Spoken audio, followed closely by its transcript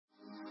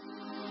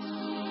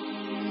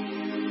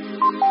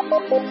To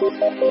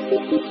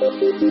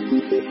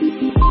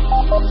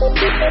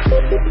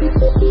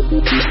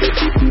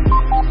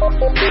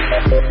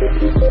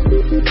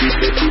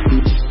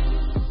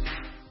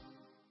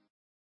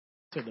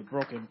the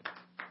broken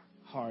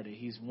hearted,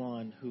 he's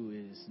one who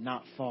is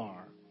not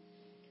far,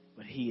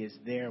 but he is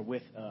there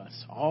with us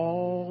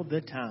all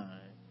the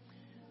time.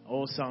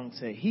 Old song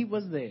say, he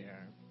was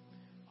there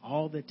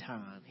all the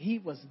time. He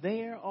was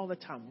there all the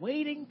time,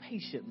 waiting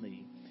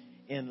patiently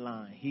in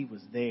line. He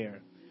was there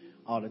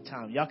all the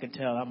time. Y'all can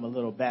tell I'm a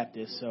little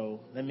Baptist, so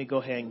let me go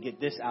ahead and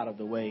get this out of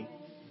the way.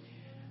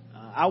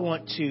 I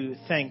want to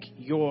thank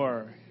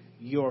your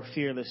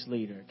fearless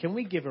leader. Can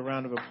we give a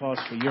round of applause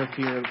for your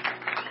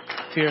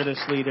fearless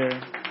leader?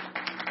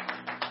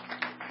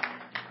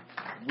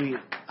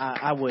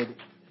 I would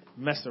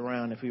mess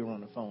around if we were on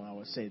the phone. I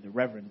would say the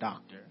Reverend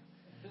Dr.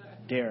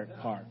 Derek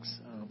Parks.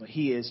 But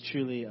he is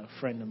truly a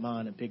friend of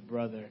mine, a big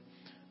brother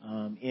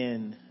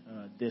in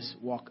this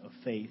walk of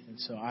faith. And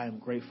so I am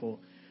grateful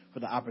for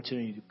the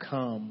opportunity to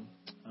come,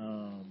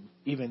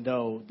 even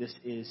though this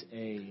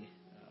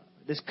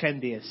can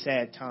be a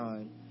sad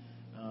time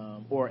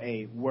or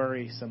a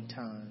worrisome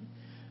time.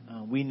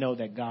 We know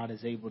that God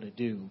is able to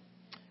do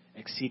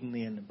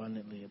exceedingly and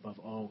abundantly above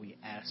all we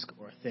ask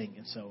or think.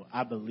 And so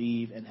I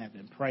believe and have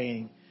been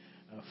praying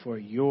for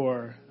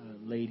your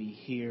lady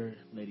here,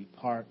 Lady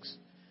Parks,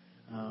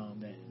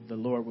 that the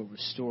Lord will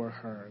restore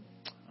her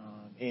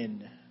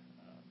in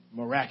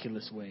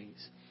miraculous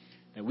ways,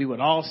 that we would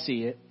all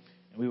see it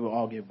and we will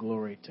all give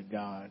glory to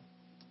God.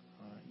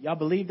 Y'all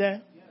believe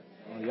that?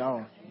 Oh,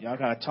 y'all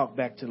got to talk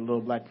back to the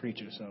little black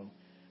preacher, so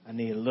I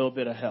need a little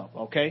bit of help,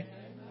 okay?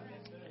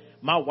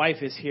 My wife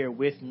is here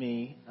with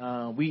me.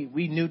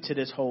 We new to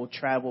this whole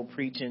travel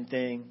preaching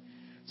thing,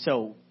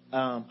 so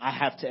I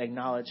have to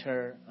acknowledge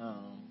her.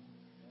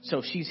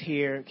 So she's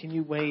here. Can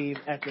you wave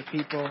at the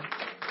people?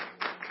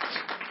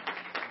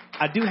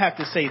 I do have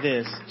to say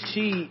this.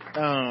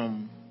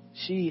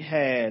 She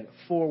had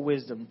 4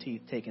 wisdom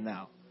teeth taken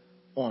out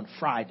on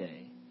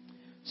Friday.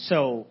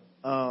 So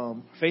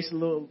face a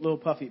little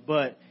puffy,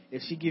 but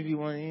if she give you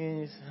one of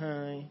these,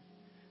 honey,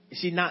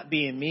 she's not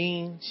being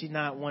mean. She's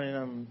not one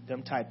of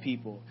them type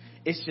people.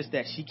 It's just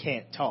that she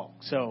can't talk.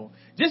 So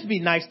just be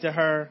nice to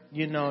her,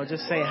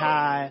 just say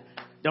hi.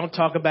 Don't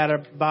talk about her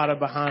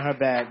behind her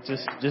back.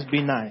 Just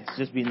be nice.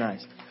 Just be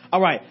nice.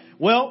 All right.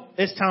 Well,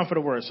 it's time for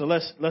the word. So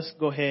let's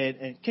go ahead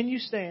and can you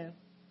stand?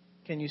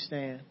 Can you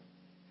stand?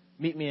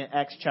 Meet me in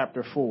Acts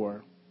chapter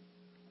 4.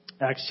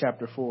 Acts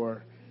chapter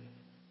 4,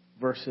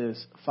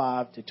 verses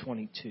 5 to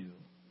 22.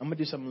 I'm going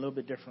to do something a little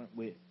bit different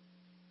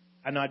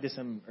I know I did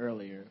something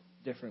earlier,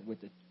 different with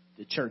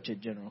the church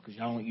in general, because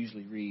y'all don't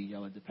usually read.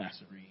 Y'all let the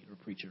pastor read or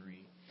preacher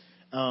read.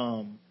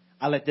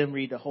 I let them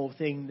read the whole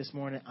thing this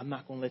morning. I'm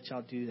not going to let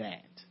y'all do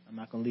that. I'm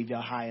not going to leave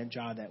y'all high and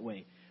dry that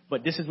way.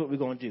 But this is what we're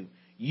going to do.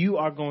 You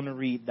are going to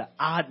read the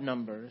odd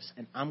numbers,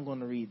 and I'm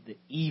going to read the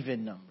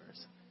even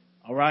numbers.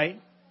 All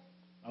right?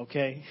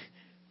 Okay?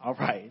 All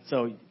right.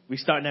 So we're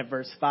starting at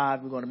verse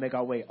 5. We're going to make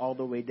our way all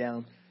the way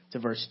down to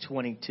verse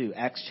 22.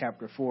 Acts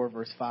chapter 4,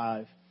 verse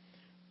 5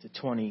 to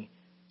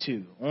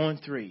 22. On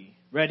 3.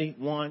 Ready?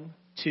 1,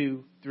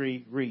 2,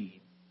 3,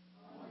 read.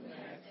 On the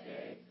next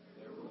day,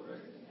 the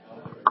rulers and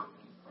elders and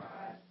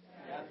scribes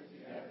gathered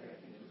together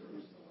in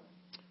Jerusalem.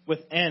 With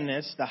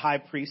Annas, the high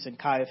priest, and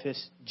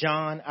Caiaphas,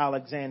 John,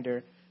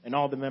 Alexander, and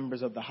all the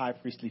members of the high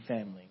priestly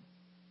family.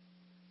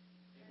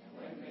 And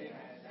when they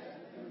had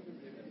set them to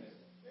business,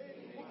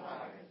 they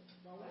inquired,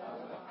 by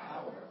what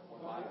power or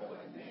by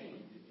what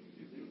name did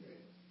you do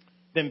this?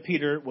 Then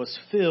Peter was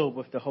filled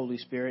with the Holy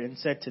Spirit and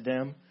said to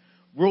them,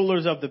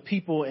 rulers of the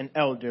people and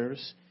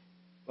elders.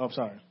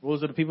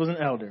 Rulers of the people and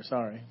elders.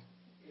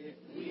 If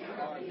we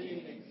are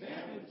being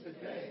examined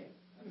today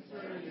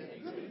concerning a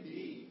good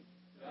deed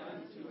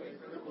done to a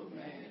crippled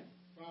man,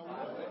 by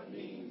what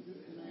means this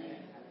man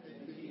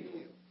has been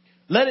healed?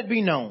 Let it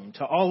be known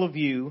to all of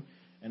you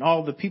and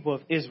all the people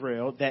of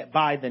Israel that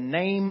by the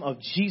name of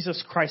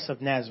Jesus Christ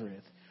of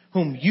Nazareth,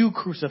 whom you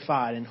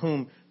crucified and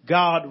whom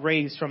God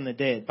raised from the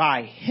dead,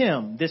 by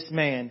him this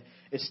man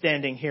is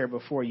standing here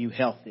before you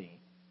healthy.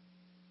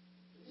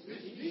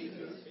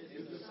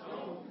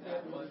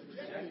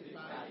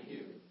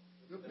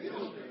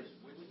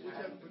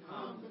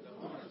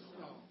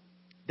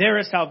 There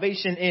is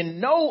salvation in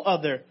no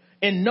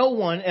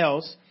one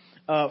else,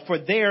 for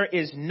there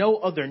is no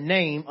other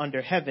name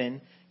under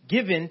heaven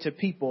given to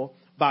people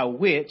by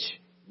which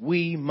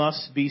we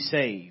must be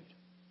saved.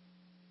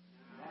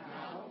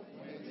 Now,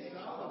 when they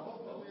saw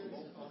the boldness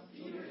of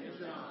Peter and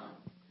John,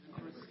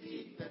 and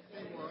perceived that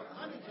they were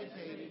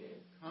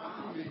uneducated,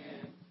 common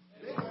men,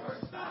 they were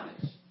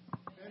astonished,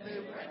 and they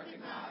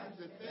recognized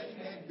that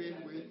they had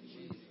been with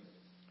Jesus.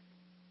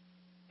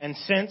 And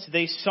since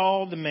they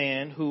saw the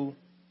man who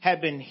had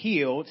been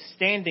healed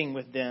standing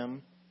with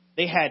them,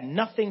 they had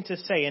nothing to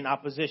say in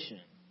opposition.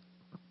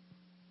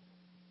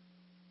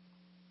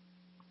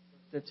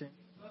 15.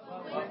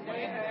 But when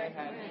they had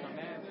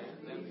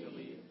commanded them to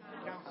leave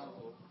the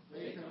council,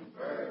 they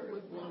conferred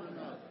with one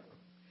another,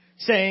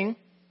 saying,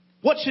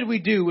 what should we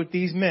do with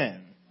these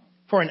men?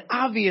 For an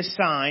obvious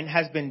sign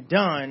has been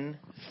done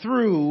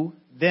through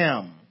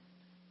them,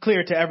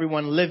 clear to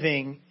everyone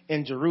living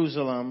in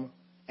Jerusalem,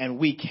 and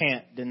we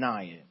can't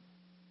deny it.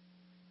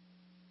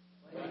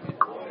 But in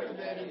order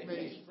that it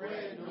may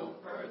spread no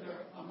further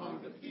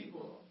among the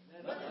people,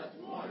 let us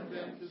warn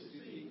them to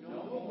speak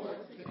no more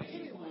to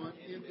anyone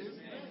in this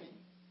name.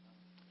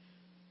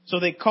 So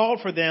they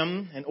called for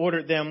them and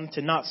ordered them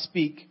to not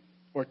speak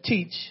or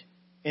teach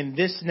in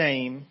this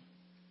name,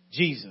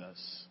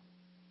 Jesus.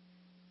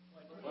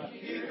 But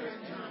Peter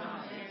and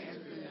John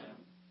answered them,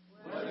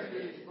 whether it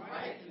is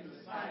right in the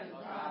sight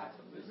of God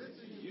to listen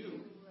to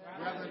you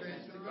rather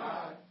than to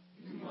God,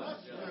 you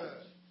must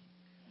judge.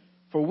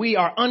 For we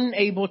are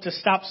unable to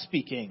stop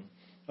speaking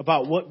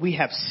about what we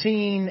have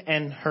seen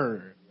and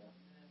heard.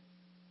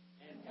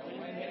 And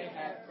when they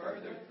had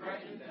further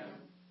threatened them,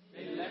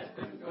 they let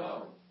them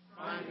go,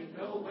 finding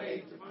no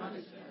way to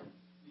punish them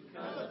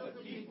because of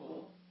the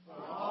people,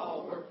 for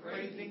all were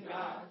praising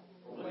God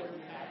for what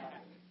he had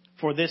happened.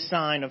 For this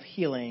sign of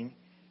healing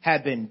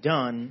had been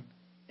done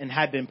and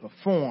had been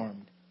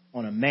performed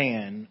on a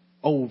man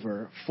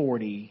over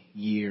 40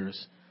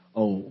 years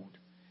old.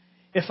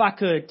 If I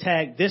could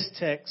tag this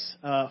text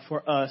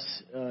for us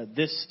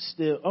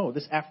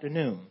this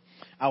afternoon,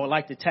 I would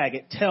like to tag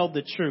it, tell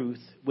the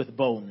truth with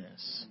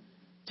boldness.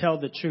 Tell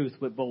the truth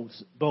with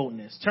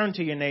boldness. Turn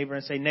to your neighbor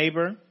and say,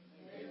 neighbor,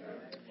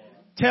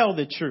 tell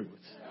the truth.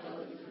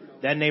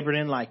 That neighbor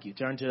didn't like you.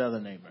 Turn to the other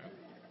neighbor.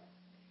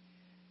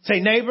 Say,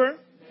 neighbor,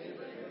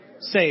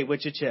 say it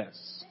with your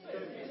chest.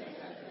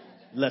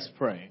 Let's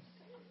pray.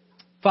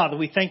 Father,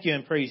 we thank you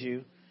and praise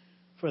you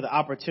for the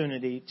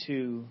opportunity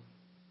to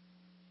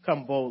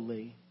come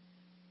boldly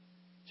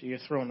to your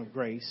throne of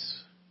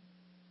grace.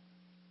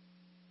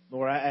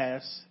 Lord, I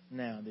ask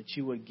now that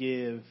you would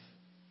give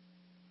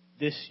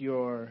this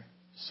your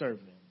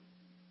servant,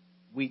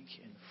 weak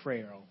and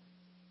frail,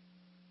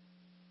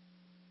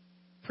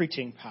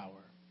 preaching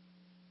power.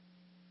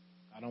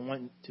 I don't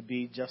want to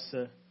be just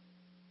a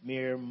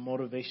mere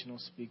motivational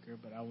speaker,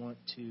 but I want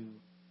to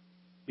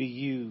be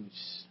used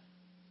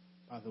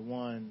by the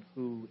one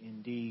who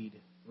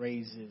indeed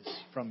raises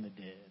from the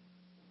dead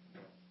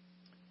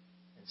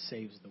and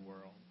saves the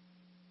world.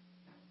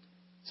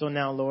 So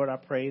now, Lord, I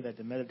pray that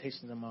the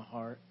meditations of my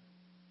heart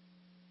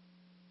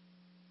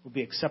will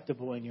be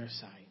acceptable in your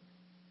sight.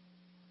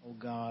 Oh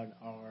God,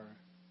 our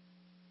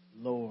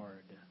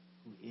Lord,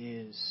 who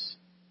is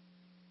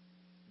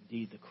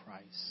indeed the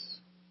Christ.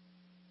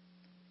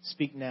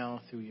 Speak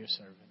now through your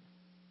servant.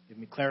 Give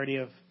me clarity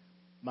of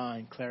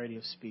mind, clarity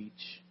of speech,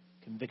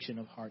 conviction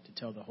of heart to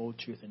tell the whole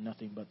truth and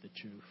nothing but the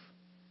truth,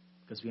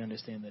 because we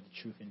understand that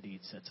the truth indeed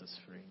sets us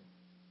free.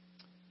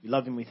 We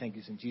love him. We thank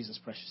you in Jesus'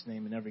 precious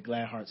name. And every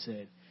glad heart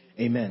said,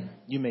 amen.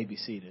 You may be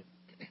seated.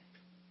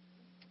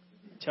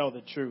 Tell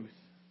the truth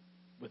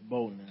with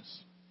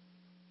boldness.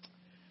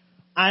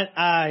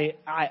 I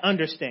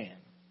understand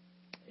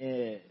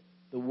the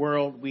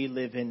world we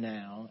live in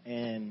now,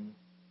 and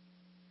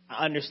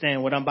I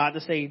understand what I'm about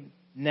to say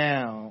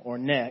now or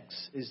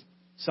next is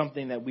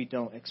something that we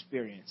don't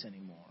experience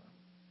anymore.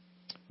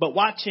 But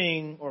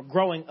watching or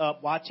growing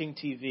up watching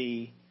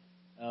TV,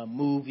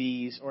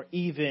 movies, or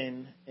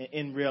even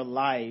in real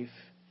life,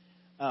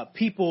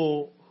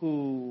 people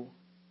who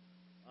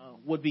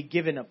would be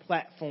given a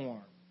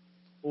platform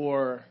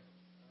or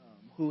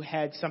who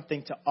had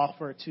something to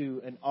offer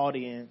to an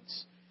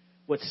audience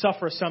would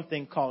suffer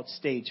something called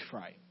stage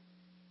fright.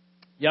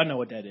 Y'all know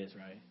what that is,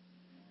 right?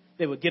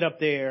 They would get up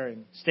there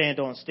and stand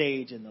on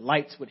stage and the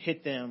lights would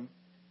hit them.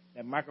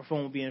 That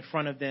microphone would be in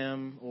front of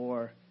them,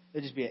 or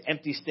it'd just be an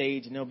empty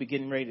stage and they'll be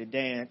getting ready to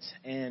dance.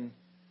 And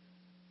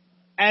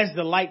as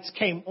the lights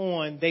came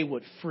on, they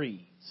would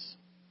freeze.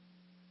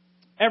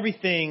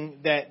 Everything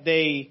that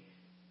they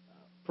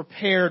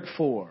prepared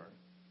for,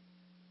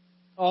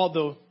 all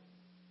the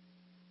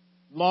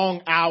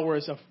long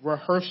hours of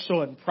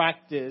rehearsal and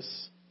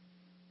practice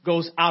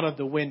goes out of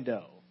the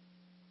window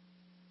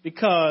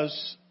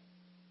because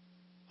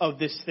of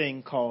this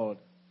thing called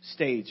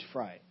stage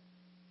fright.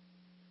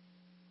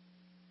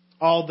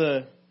 All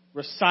the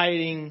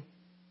reciting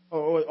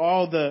or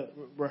all the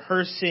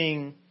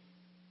rehearsing,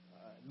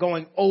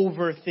 going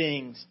over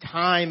things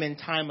time and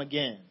time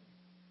again.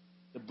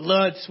 The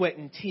blood, sweat,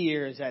 and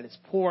tears that is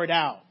poured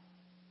out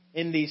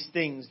in these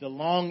things, the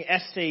long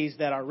essays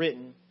that are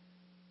written,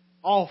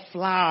 all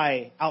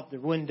fly out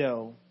the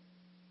window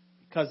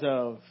because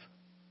of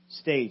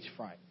stage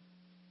fright.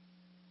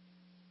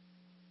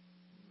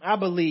 I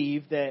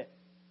believe that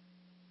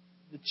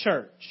the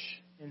church,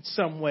 in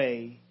some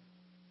way,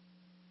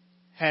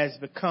 has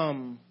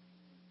become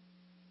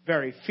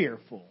very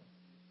fearful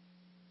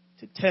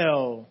to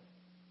tell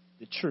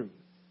the truth.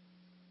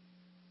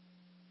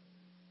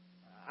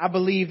 I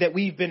believe that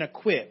we've been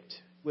equipped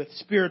with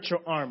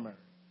spiritual armor,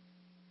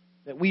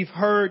 that we've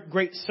heard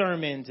great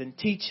sermons and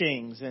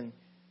teachings, and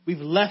we've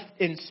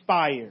left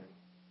inspired.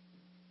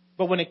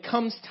 But when it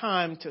comes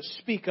time to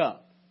speak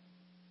up,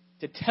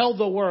 to tell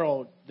the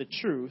world the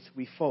truth,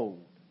 we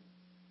fold.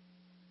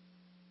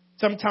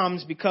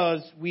 Sometimes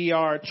because we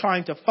are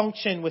trying to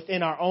function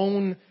within our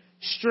own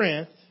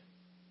strength,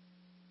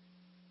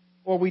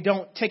 or we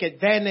don't take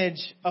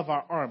advantage of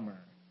our armor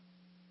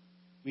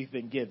we've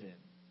been given.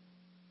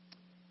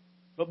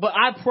 But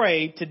I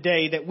pray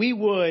today that we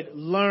would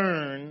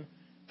learn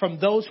from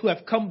those who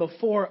have come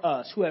before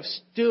us, who have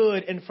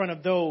stood in front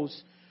of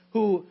those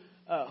who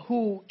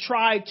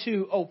tried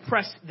to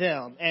oppress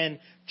them and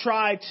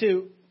tried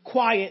to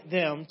quiet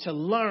them, to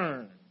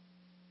learn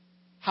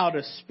how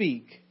to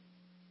speak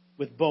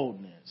with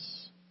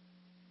boldness.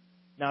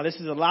 Now, this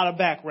is a lot of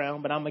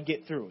background, but I'm going to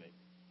get through it.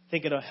 I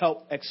think it'll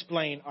help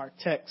explain our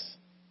text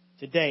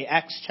today.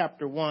 Acts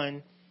chapter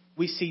 1,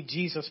 we see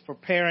Jesus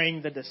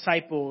preparing the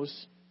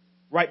disciples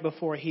right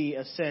before he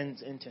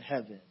ascends into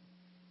heaven.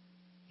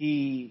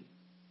 He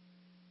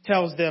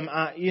tells them,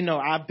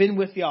 I've been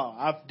with y'all.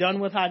 I've done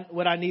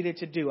what I needed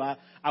to do.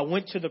 I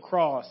went to the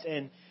cross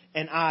and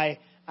I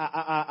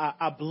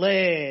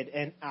bled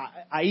and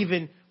I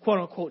even, quote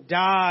unquote,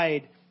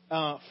 died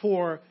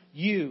for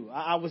you.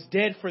 I was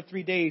dead for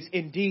 3 days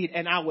indeed,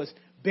 and I was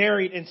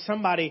buried in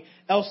somebody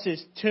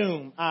else's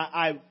tomb.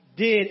 I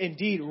did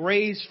indeed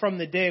raise from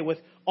the dead with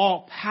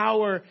all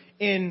power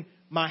in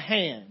my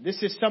hand.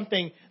 This is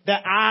something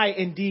that I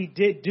indeed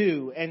did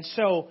do. And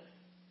so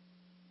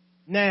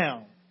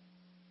now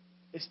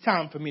it's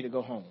time for me to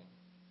go home.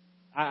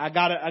 I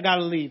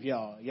gotta leave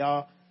y'all.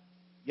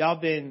 Y'all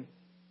been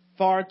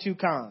far too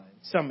kind.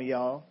 Some of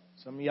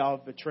y'all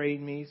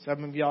betrayed me.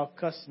 Some of y'all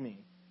cussed me.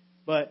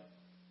 But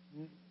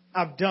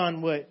I've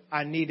done what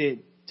I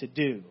needed to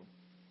do.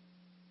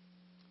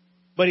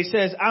 But he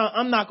says,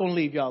 I'm not going to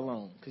leave y'all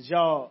alone because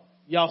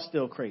y'all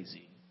still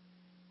crazy.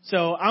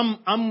 So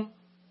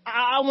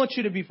I want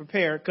you to be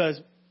prepared because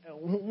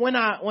when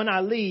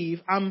I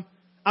leave, I'm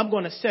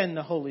going to send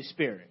the Holy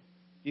Spirit.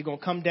 He's going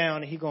to come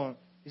down and he's going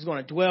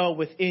to dwell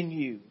within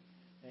you.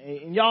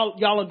 And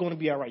y'all are going to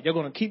be all right. You're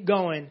going to keep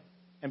going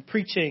and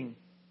preaching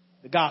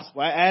the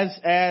gospel.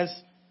 As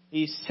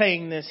he's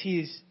saying this,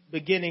 he's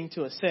beginning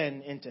to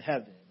ascend into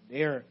heaven.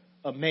 They're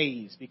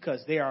amazed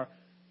because they are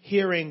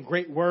hearing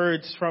great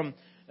words from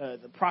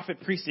the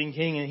prophet, priest, and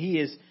king, and he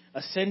is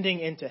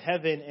ascending into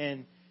heaven,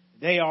 and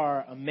they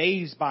are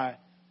amazed by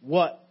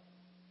what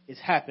is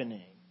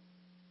happening.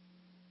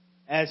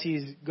 As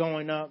he's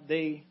going up,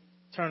 they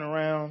turn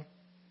around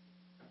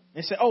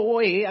and say, "Oh,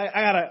 wait,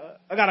 I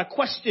got a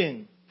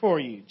question for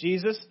you,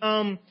 Jesus.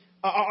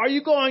 Are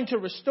you going to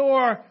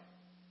restore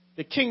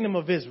the kingdom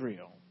of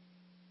Israel?"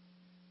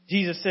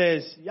 Jesus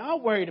says, "Y'all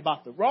worried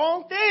about the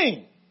wrong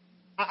thing.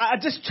 I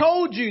just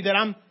told you that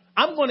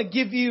I'm going to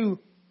give you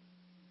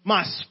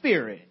my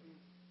spirit.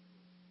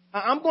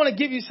 I'm going to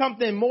give you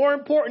something more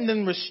important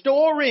than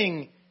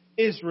restoring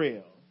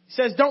Israel." He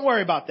says, don't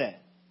worry about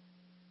that.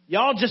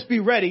 Y'all just be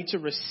ready to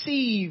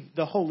receive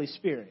the Holy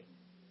Spirit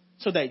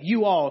so that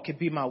you all can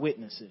be my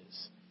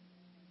witnesses.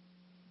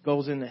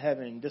 Goes into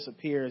heaven and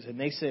disappears, and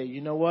they say,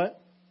 you know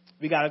what?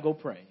 We got to go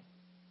pray.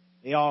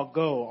 They all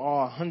go,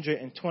 all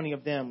 120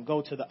 of them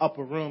go to the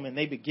upper room, and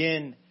they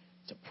begin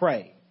to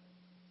pray.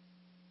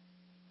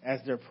 As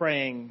they're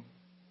praying,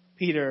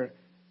 Peter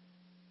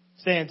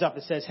stands up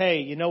and says,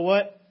 hey, you know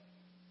what?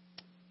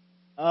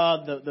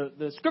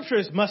 The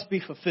scriptures must be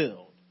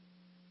fulfilled.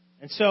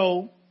 And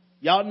so,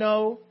 y'all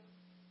know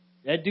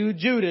that dude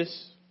Judas,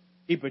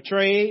 he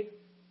betrayed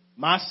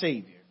my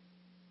Savior.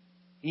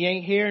 He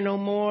ain't here no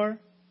more,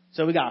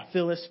 so we got to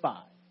fill his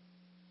spot.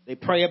 They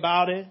pray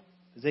about it,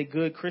 because they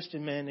good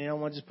Christian men. They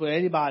don't want to just put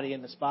anybody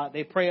in the spot.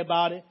 They pray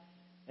about it,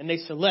 and they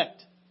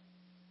select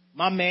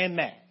my man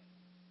Matt.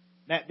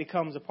 Matt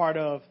becomes a part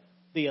of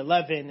the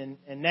 11,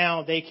 and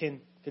now they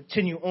can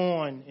continue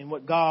on in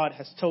what God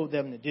has told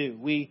them to do.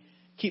 We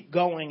keep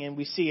going, and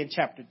we see in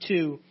chapter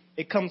 2,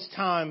 it comes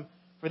time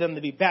for them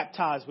to be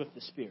baptized with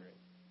the Spirit.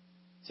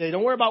 Say,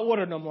 don't worry about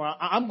water no more.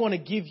 I'm going to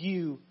give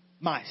you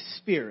my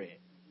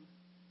Spirit.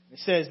 It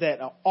says that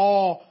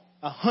all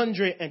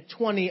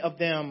 120 of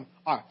them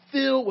are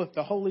filled with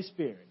the Holy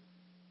Spirit.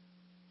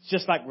 It's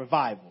just like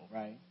revival,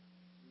 right?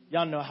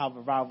 Y'all know how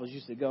revivals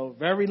used to go.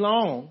 Very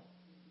long,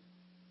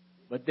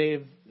 but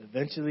they've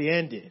eventually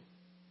ended.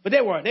 But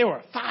they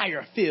were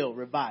fire-filled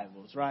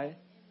revivals, right?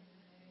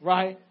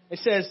 Right? It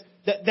says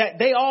that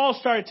they all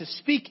started to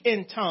speak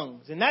in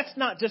tongues. And that's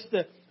not just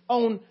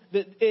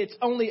it's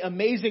only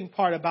amazing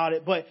part about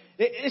it, but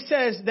it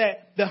says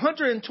that the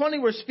 120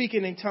 were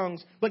speaking in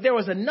tongues, but there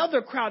was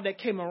another crowd that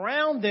came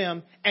around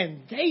them,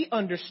 and they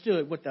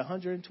understood what the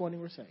 120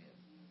 were saying.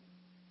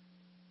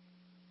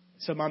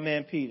 So my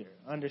man Peter,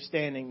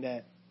 understanding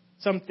that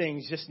some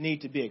things just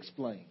need to be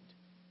explained,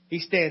 he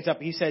stands up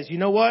and he says, you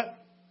know what?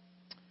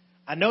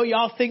 I know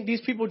y'all think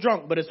these people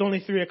drunk, but it's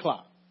only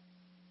 3:00.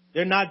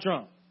 They're not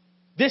drunk.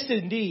 This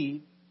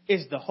indeed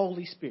is the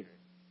Holy Spirit.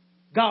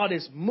 God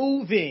is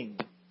moving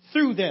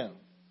through them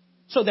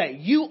so that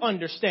you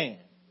understand.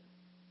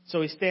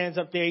 So he stands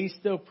up there. He's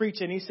still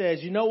preaching. He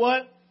says, you know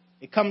what?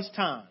 It comes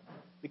time.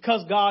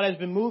 Because God has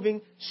been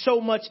moving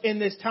so much in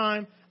this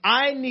time,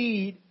 I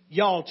need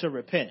y'all to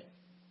repent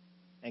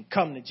and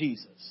come to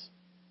Jesus.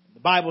 The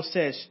Bible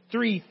says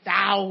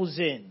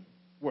 3,000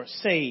 were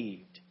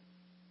saved.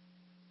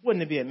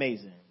 Wouldn't it be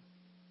amazing?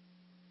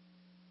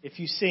 if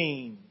you've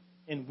seen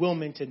in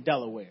Wilmington,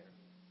 Delaware,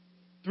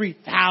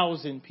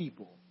 3,000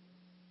 people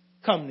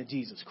come to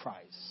Jesus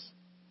Christ.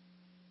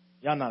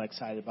 Y'all not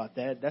excited about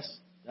that.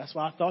 That's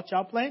why I thought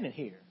y'all planted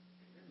here.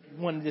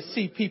 Wanted to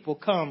see people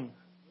come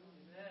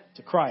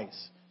to Christ.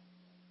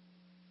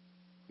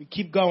 We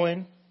keep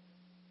going.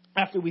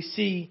 After we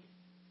see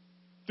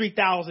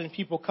 3,000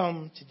 people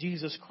come to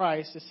Jesus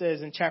Christ, it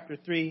says in chapter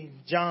 3,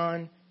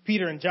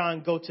 Peter and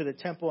John go to the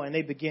temple and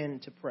they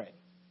begin to pray.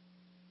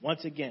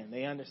 Once again,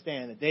 they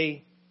understand that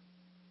they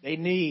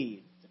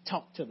need to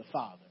talk to the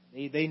Father.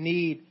 They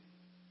need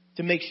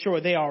to make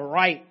sure they are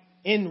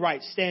in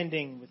right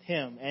standing with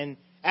Him. And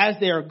as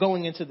they are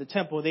going into the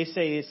temple, they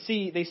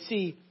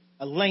see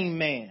a lame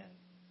man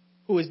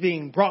who is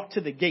being brought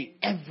to the gate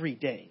every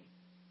day.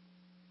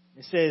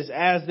 It says,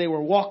 as they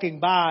were walking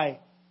by,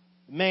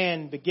 the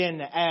man began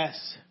to ask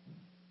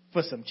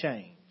for some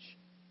change.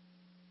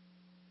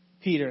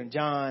 Peter and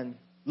John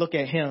look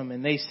at him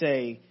and they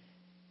say,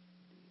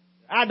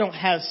 I don't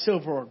have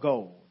silver or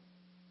gold,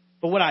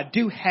 but what I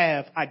do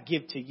have, I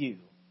give to you.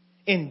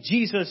 In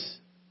Jesus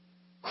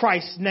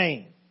Christ's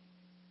name,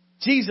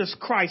 Jesus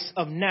Christ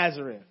of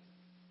Nazareth,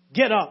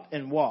 get up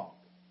and walk.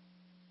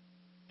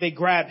 They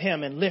grab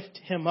him and lift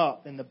him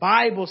up. And the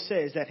Bible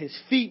says that his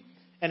feet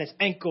and his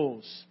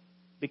ankles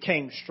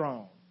became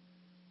strong.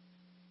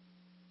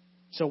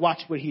 So watch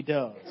what he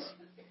does.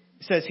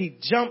 It says he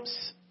jumps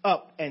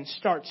up and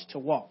starts to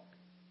walk.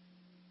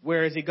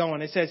 Where is he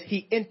going? It says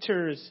he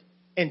enters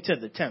into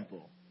the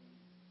temple,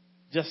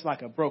 just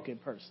like a broken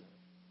person.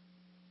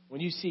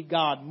 When you see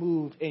God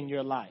move in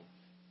your life,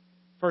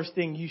 first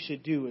thing you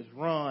should do is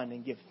run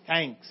and give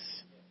thanks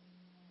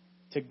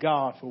to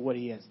God for what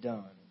He has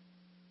done.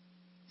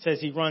 It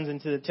says he runs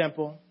into the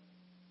temple,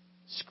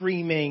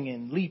 screaming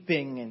and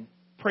leaping and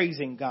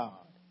praising God.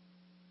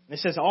 And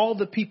it says all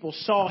the people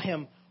saw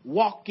him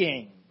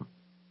walking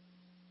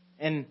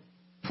and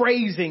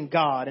praising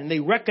God, and they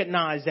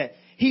recognized that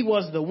he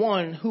was the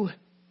one who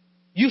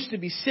used to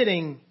be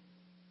sitting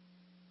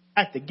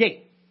at the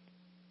gate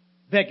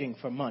begging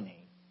for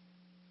money.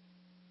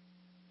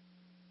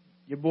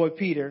 Your boy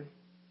Peter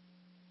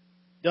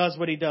does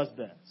what he does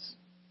best.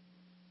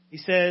 He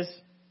says,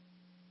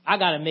 I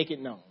got to make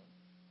it known.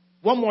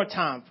 One more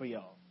time for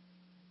y'all.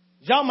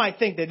 Y'all might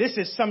think that this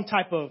is some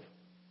type of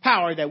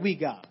power that we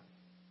got.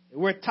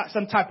 We're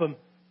some type of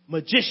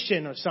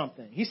magician or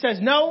something. He says,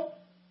 no,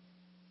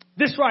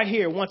 this right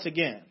here, once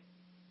again,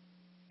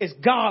 is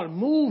God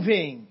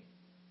moving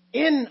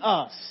in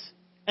us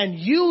and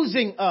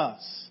using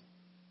us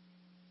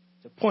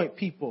to point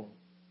people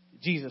to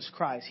Jesus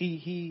Christ.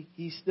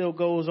 He still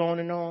goes on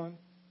and on.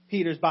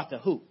 Peter's about to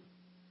hoop.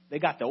 They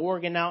got the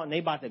organ out and they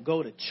about to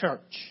go to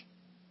church.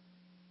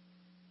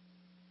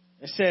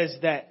 It says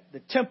that the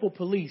temple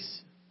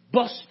police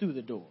bust through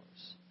the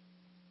doors,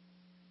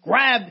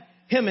 grab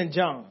him and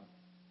John,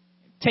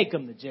 and take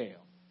them to jail.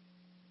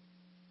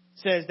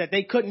 It says that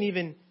they couldn't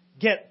even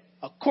get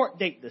a court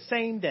date the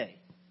same day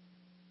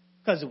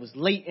because it was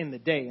late in the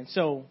day. And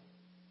so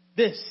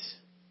this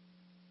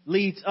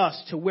leads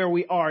us to where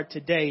we are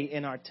today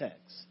in our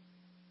text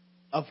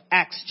of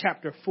Acts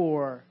chapter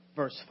 4,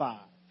 verse 5.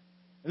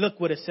 Look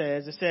what it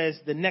says. It says,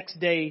 the next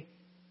day,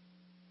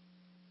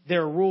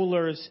 their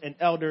rulers and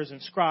elders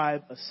and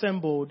scribes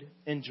assembled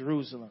in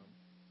Jerusalem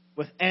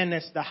with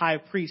Annas the high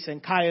priest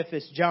and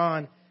Caiaphas,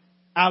 John,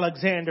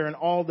 Alexander, and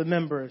all the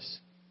members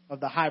of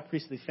the high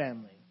priestly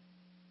family.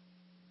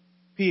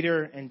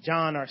 Peter and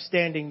John are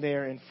standing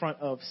there in front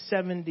of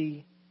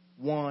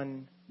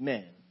 71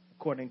 men,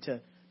 according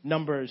to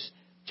Numbers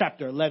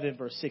chapter 11,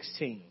 verse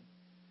 16.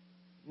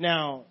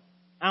 Now,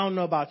 I don't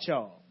know about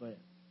y'all, but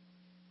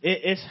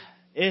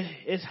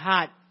it's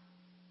hot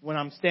when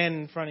I'm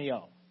standing in front of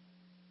y'all.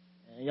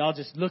 And y'all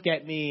just look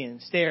at me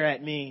and stare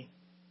at me.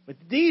 But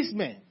these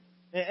men,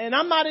 and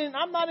I'm not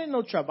in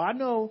no trouble.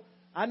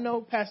 I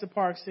know Pastor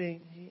Parks,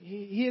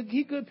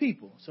 he good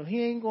people. So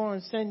he ain't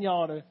going to send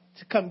y'all to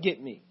come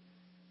get me.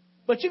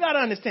 But you got to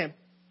understand,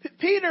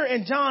 Peter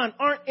and John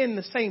aren't in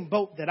the same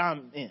boat that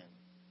I'm in.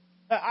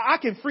 I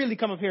can freely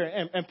come up here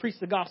and preach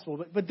the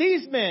gospel. But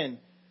these men,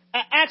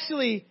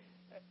 actually,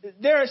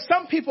 there are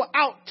some people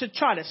out to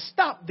try to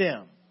stop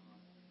them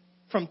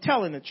from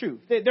telling the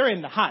truth. They're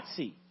in the hot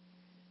seat.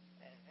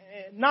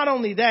 Not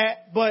only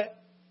that, but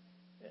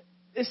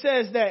it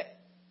says that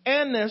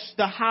Annas,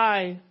 the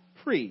high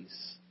priest,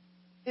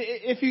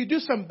 if you do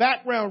some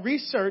background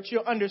research,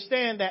 you'll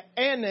understand that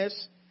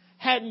Annas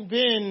hadn't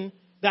been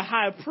the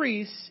high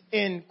priest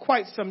in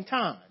quite some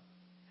time.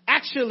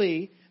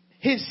 Actually,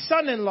 his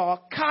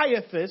son-in-law,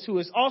 Caiaphas, who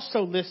is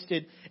also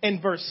listed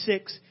in verse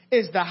 6,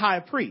 is the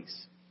high priest.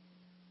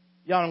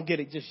 Y'all don't get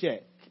it just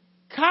yet.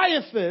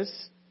 Caiaphas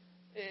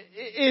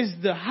is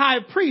the high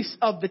priest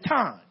of the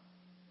time.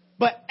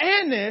 But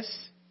Annas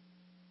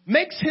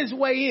makes his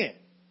way in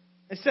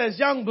and says,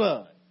 young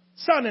blood,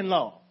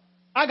 son-in-law,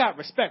 I got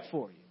respect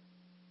for you.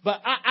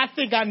 But I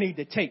think I need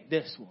to take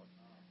this one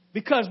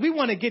because we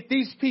want to get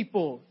these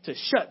people to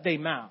shut their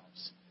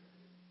mouths.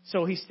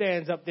 So he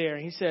stands up there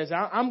and he says,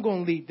 I'm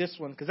going to lead this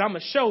one because I'm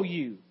going to show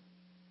you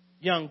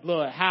young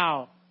blood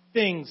how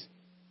things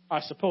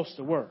are supposed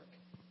to work.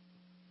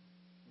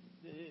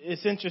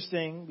 It's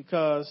interesting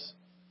because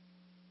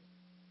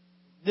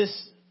this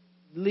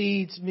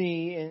leads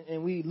me,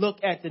 and we look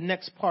at the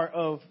next part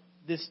of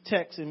this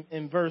text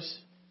in verse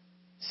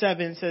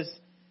 7. It says,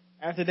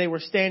 after they were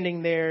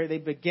standing there, they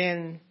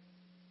began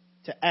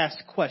to ask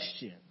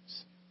questions.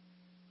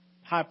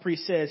 High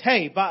priest says,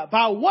 hey,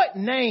 by what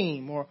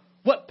name or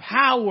what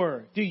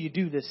power do you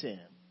do this in?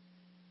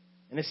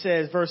 And it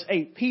says, verse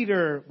 8,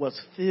 Peter was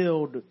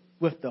filled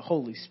with the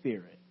Holy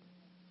Spirit.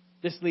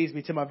 This leads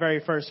me to my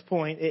very first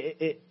point.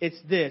 It's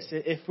this.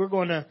 If we're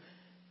going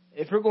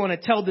to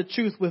tell the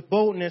truth with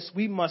boldness,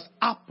 we must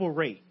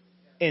operate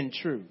in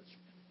truth.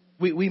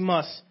 We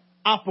must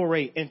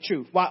operate in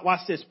truth.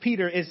 Watch this.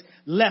 Peter is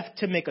left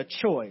to make a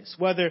choice,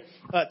 whether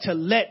to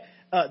let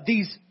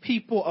these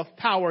people of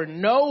power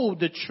know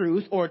the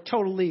truth or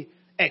totally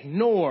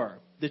ignore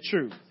the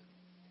truth.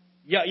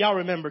 Y'all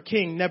remember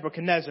King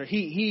Nebuchadnezzar.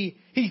 He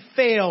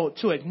failed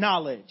to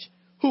acknowledge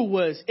who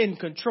was in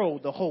control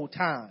the whole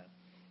time.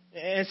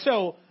 And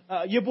so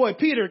your boy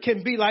Peter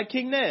can be like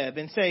King Neb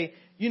and say,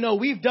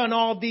 we've done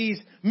all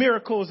these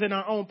miracles in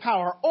our own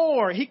power.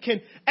 Or he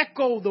can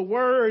echo the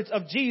words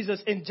of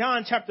Jesus in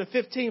John chapter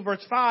 15,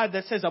 verse 5,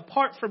 that says,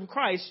 apart from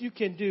Christ, you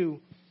can do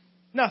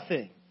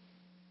nothing.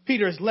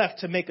 Peter is left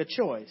to make a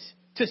choice,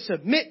 to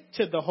submit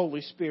to the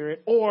Holy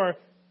Spirit or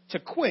to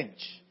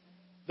quench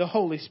the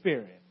Holy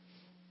Spirit.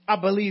 I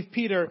believe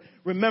Peter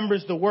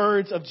remembers the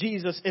words of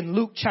Jesus in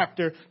Luke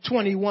chapter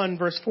 21,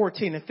 verse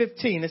 14 and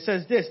 15. It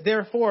says this,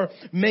 therefore,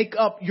 make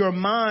up your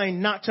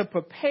mind not to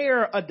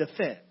prepare a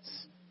defense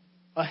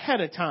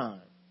ahead of time,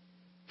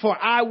 for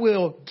I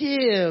will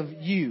give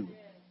you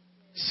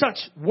such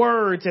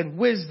words and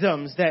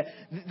wisdoms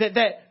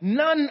that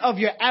none of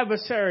your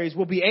adversaries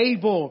will be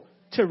able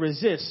to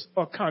resist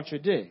or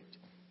contradict.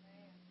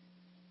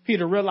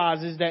 Peter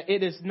realizes that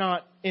it is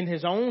not in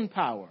his own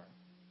power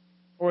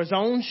or his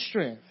own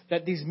strength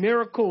that these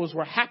miracles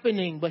were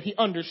happening, but he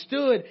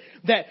understood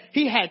that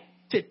he had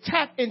to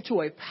tap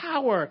into a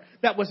power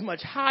that was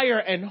much higher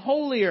and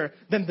holier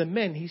than the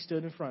men he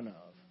stood in front of.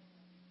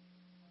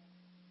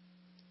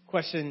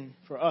 Question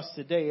for us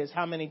today is,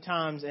 how many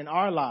times in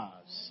our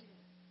lives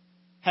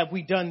have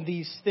we done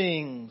these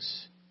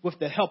things with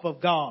the help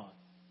of God,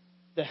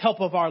 the help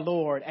of our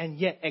Lord, and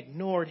yet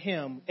ignored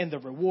him in the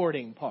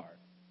rewarding part?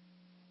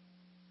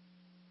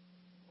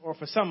 Or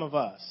for some of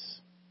us,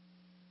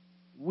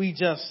 we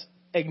just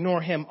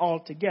ignore him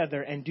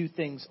altogether and do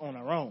things on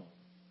our own.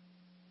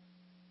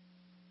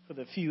 For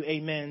the few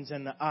amens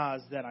and the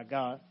ahs that I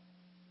got,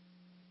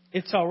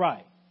 it's all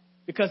right,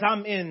 because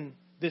I'm in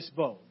this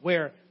boat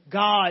where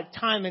God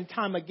time and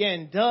time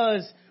again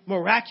does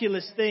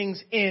miraculous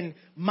things in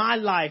my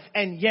life,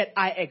 and yet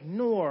I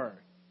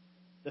ignore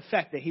the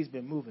fact that he's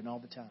been moving all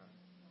the time.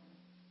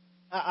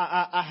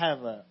 I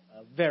have a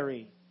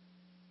very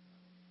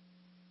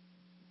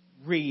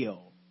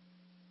real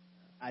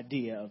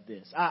idea of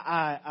this.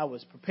 I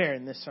was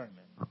preparing this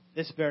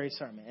very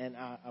sermon, and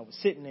I was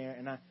sitting there,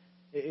 and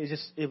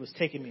it was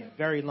taking me a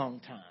very long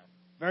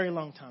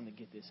time to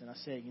get this. And I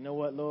said, you know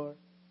what, Lord?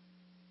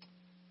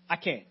 I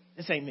can't.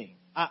 This ain't me.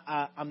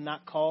 I'm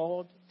not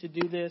called to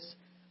do this.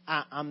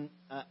 I'll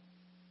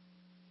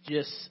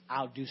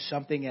do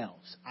something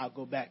else. I'll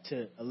go back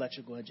to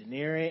electrical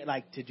engineering,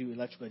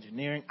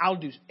 I'll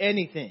do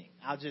anything.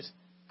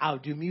 I'll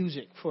do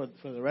music for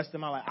the rest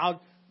of my life.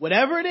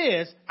 Whatever it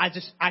is,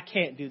 I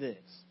can't do this.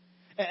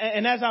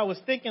 And as I was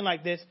thinking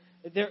like this,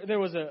 there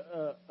was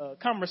a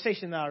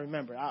conversation that I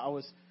remember. I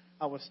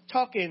was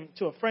talking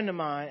to a friend of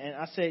mine, and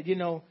I said,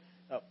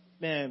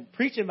 man,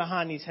 preaching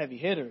behind these heavy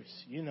hitters,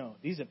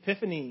 these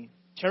Epiphany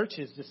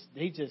churches,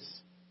 they just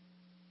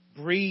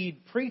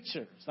breed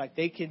preachers. Like,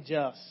 they can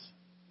just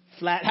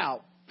flat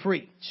out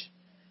preach.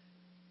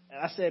 And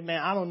I said,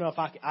 man, I don't know if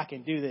I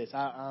can do this.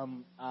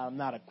 I'm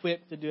not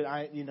equipped to do it.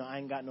 I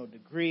ain't got no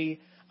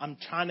degree. I'm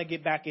trying to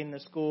get back into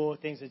school.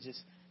 Things are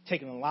just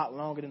taking a lot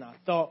longer than I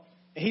thought.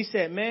 And he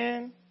said,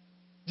 man,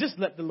 just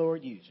let the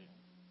Lord use you.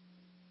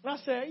 And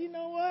I said, you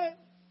know what?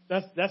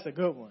 That's a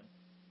good one.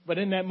 But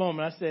in that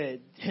moment, I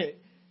said,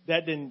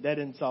 that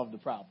didn't solve the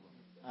problem.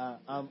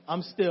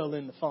 I'm still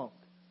in the funk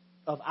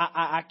of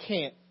I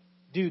can't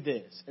do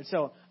this. And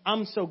so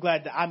I'm so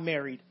glad that I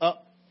married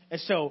up. And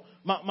so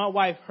my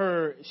wife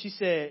she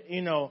said,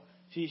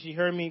 she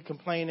heard me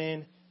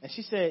complaining, and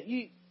she said,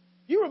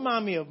 you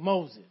remind me of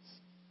Moses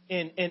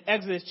in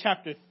Exodus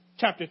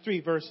chapter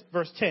 3,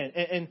 verse 10.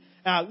 And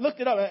I looked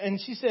it up, and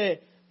she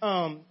said,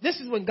 this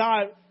is when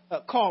God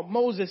called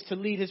Moses to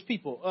lead his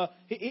people.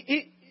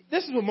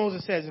 This is what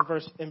Moses says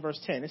in verse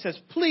 10. It says,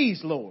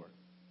 please, Lord,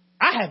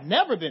 I have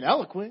never been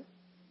eloquent,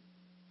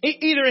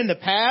 either in the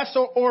past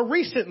or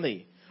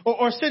recently,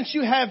 or since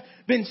you have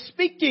been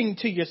speaking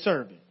to your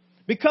servant,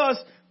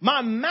 because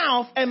my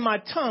mouth and my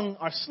tongue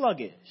are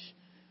sluggish.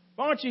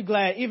 But aren't you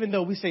glad, even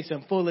though we say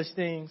some foolish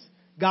things,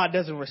 God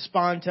doesn't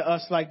respond to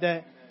us like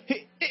that?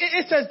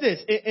 It says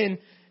this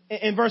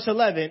in verse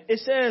 11. It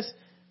says,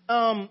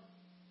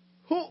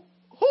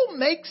 who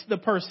makes the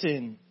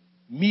person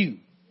mute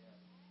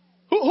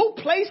Who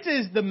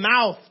places the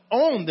mouth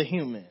on the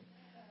human?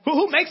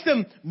 Who makes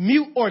them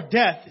mute or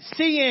deaf,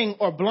 seeing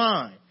or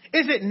blind?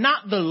 Is it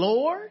not the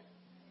Lord?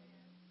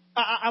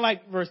 I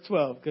like verse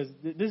 12 because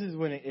this is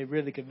when it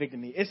really convicted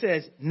me. It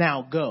says,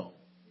 now go.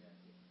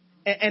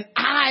 And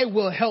I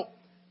will help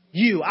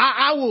you.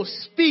 I will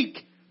speak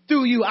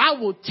through you. I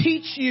will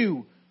teach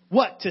you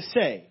what to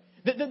say.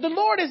 The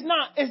Lord is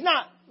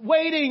not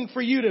waiting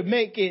for you to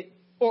make it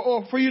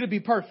or for you to be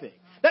perfect.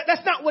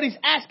 That's not what he's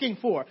asking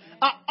for.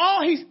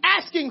 All he's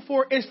asking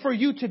for is for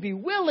you to be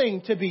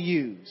willing to be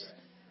used.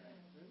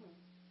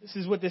 This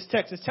is what this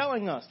text is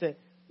telling us, that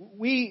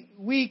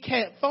we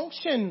can't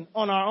function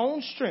on our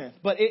own strength,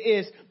 but it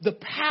is the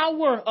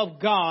power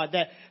of God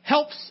that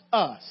helps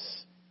us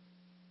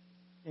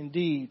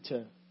indeed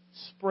to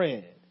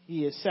spread.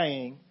 He is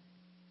saying,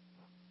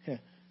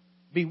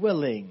 be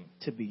willing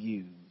to be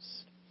used.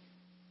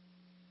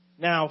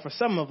 Now, for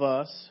some of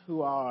us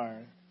who are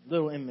a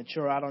little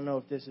immature, I don't know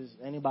if this is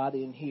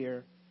anybody in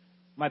here,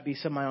 might be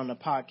somebody on the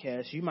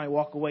podcast, you might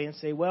walk away and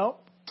say, well,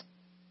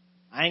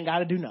 I ain't got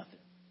to do nothing.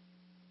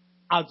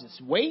 I'll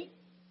just wait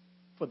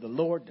for the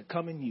Lord to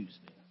come and use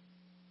me.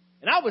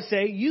 And I would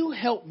say, you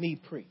help me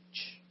preach,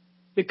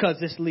 because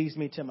this leads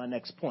me to my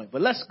next point.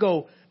 But let's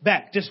go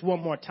back just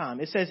one more time.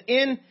 It says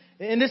in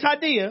this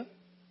idea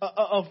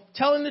of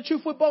telling the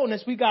truth with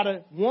boldness, we got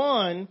to,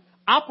 1,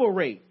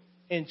 operate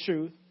in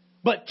truth,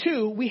 but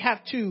 2, we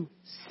have to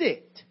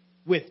sit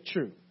with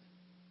truth.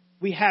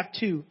 We have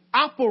to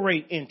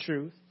operate in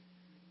truth,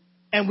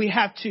 and we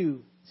have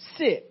to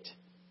sit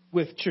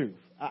with truth.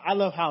 I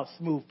love how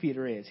smooth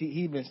Peter is.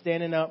 He's been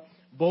standing up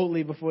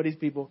boldly before these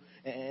people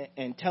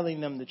and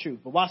telling them the truth.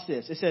 But watch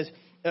this. It says,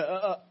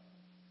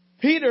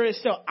 Peter is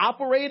still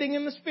operating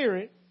in the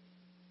Spirit,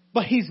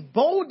 but he's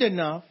bold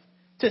enough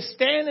to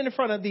stand in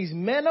front of these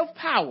men of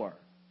power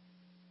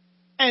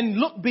and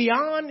look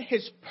beyond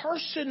his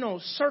personal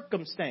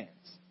circumstance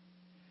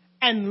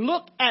and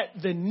look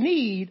at the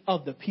need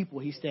of the people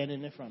he's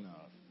standing in front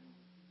of.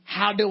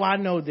 How do I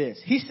know this?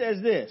 He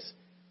says this,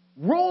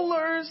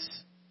 rulers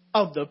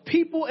of the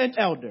people and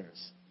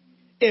elders,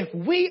 if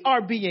we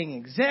are being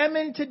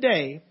examined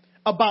today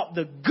about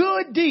the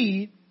good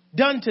deed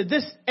done to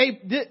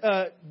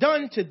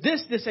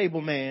this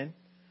disabled man,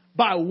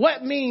 by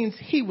what means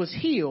he was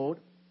healed,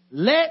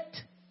 let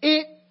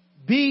it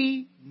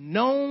be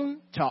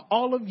known to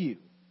all of you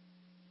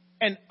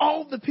and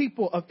all the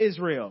people of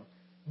Israel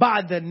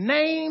by the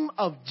name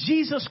of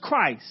Jesus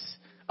Christ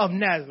of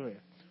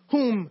Nazareth,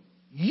 whom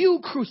you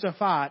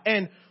crucified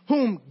and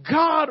whom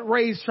God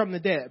raised from the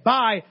dead.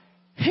 By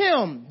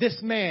him,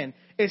 this man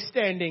is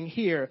standing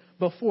here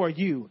before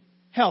you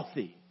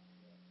healthy.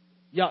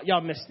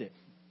 Y'all missed it.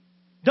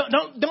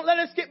 Don't let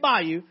us get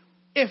by you.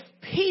 If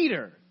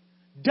Peter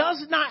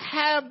does not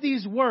have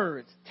these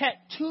words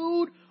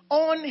tattooed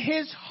on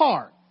his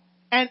heart,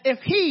 and if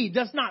he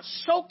does not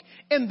soak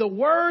in the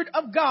word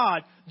of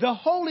God, the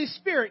Holy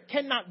Spirit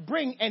cannot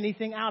bring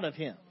anything out of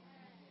him.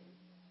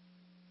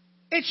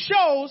 It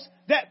shows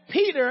that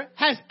Peter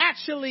has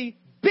actually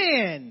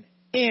been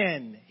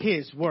in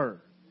his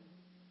word.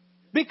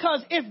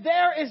 Because if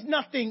there is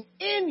nothing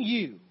in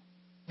you,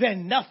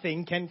 then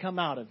nothing can come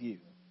out of you.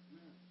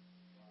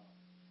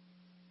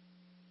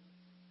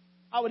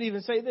 I would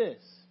even say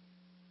this,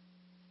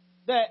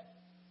 that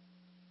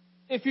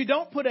if you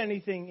don't put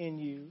anything in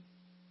you,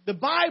 the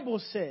Bible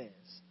says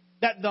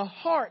that the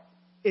heart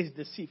is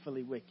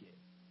deceitfully wicked.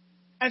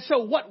 And so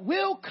what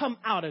will come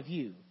out of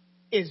you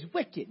is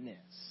wickedness.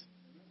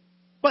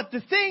 But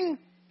the thing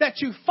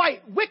that you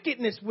fight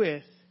wickedness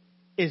with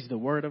is the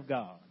word of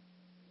God.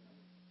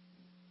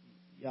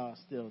 Y'all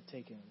still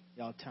taking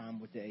y'all time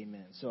with the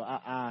amen. So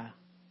I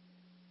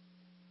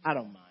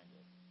don't mind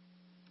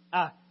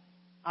it.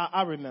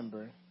 I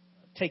remember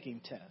taking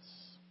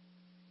tests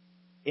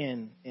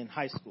in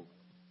high school,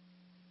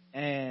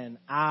 and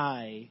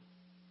I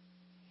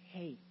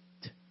hate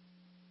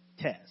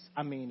tests.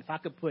 I mean, if I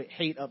could put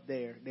hate up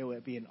there, there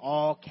would be in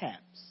all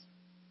caps,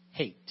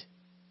 hate,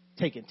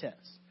 taking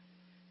tests.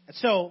 And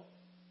so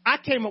I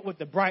came up with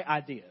the bright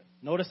idea.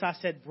 Notice I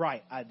said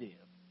bright idea.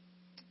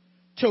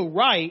 To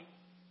write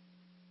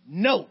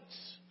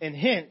notes and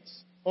hints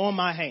on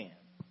my hand.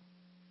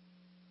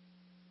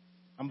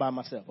 I'm by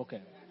myself.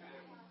 Okay.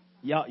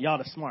 Y'all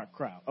the smart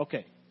crowd.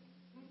 Okay.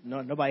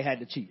 No, nobody had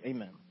to cheat.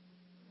 Amen.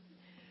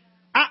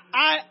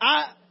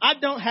 I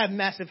don't have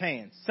massive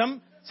hands.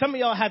 Some of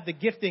y'all have the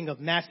gifting of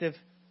massive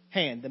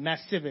hand, the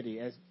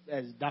massivity,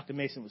 as Dr.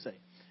 Mason would say.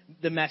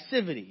 The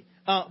massivity.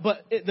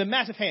 But the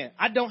massive hand,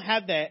 I don't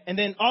have that. And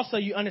then also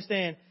you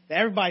understand that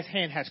everybody's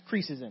hand has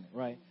creases in it,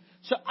 right?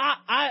 So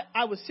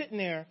I was sitting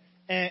there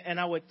and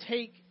I would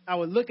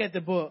look at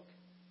the book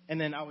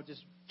and then I would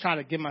just try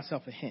to give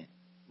myself a hint,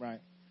 right?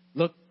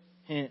 Look,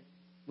 hint,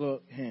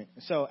 look, hint.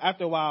 So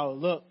after a while I would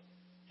look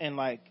and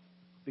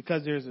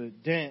because there's a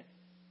dent,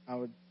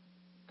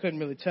 couldn't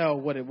really tell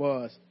what it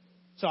was.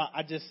 So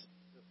I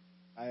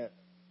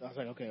was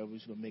like, okay, we're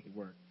just going to make it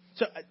work.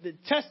 So the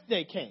test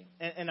day came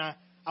and I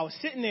was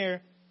sitting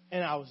there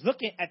and I was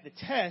looking at the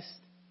test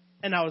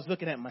and I was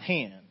looking at my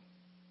hand.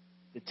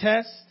 The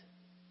test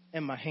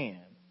in my hand.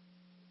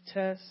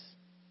 Test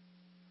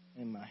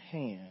in my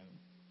hand.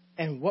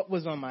 And what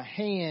was on my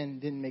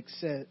hand didn't make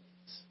sense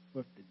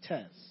with the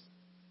test.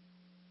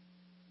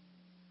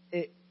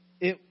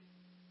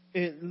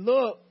 It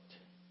looked,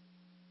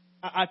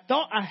 I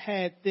thought I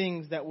had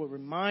things that would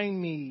remind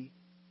me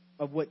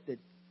of what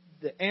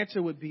the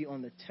answer would be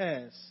on the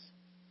test,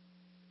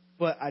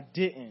 but I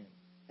didn't.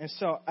 And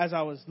so as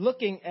I was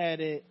looking at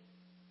it,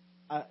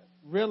 I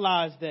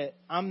realized that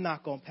I'm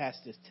not going to pass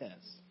this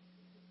test.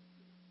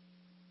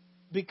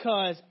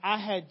 Because I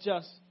had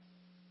just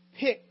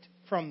picked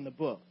from the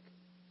book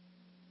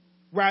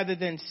rather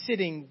than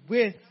sitting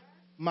with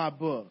my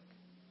book.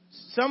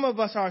 Some of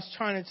us are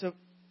trying to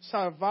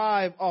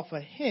survive off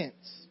of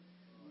hints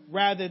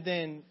rather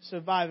than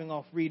surviving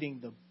off reading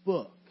the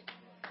book.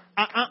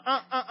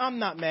 I'm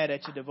not mad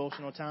at your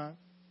devotional time.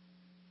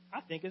 I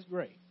think it's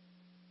great.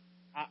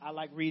 I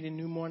like reading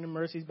New Morning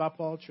Mercies by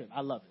Paul Tripp.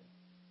 I love it.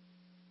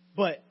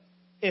 But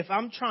if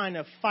I'm trying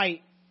to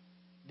fight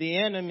the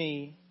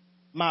enemy,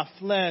 my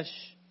flesh,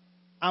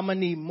 I'm going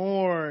to need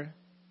more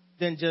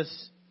than just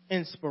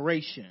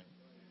inspiration.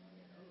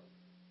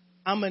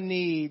 I'm going to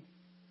need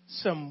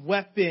some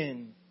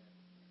weaponry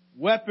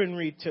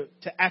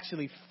to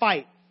actually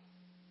fight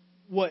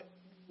what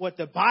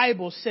the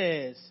Bible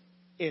says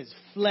is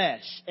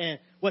flesh, and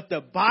what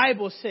the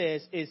Bible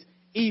says is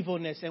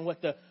evilness, and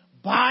what the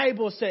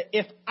Bible said.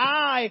 If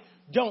I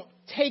don't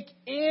take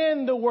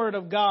in the Word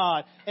of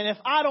God, and if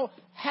I don't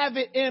have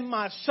it in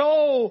my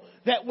soul,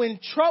 that when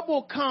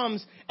trouble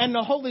comes and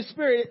the Holy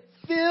Spirit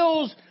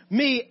fills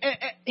me,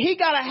 He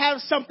got to have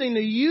something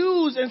to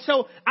use. And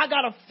so I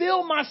got to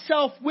fill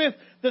myself with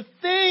the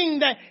thing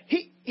that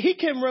He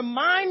can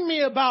remind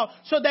me about,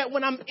 so that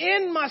when I'm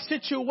in my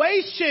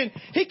situation,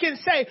 He can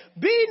say,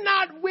 be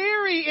not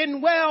weary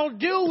in well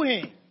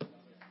doing.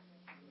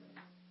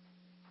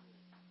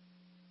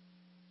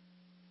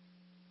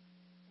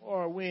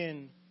 Or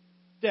when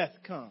death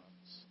comes.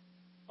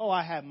 Oh,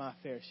 I have my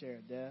fair share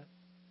of death.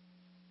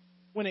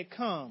 When it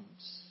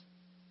comes,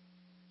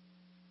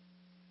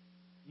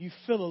 you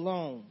feel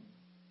alone.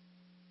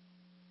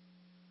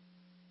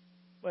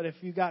 But if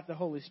you got the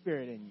Holy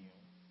Spirit in you,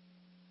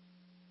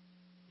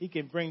 He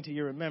can bring to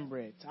your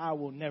remembrance, I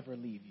will never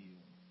leave you,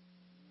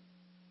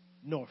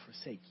 nor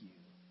forsake you.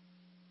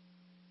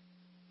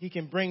 He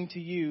can bring to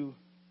you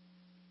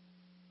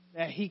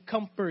that He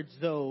comforts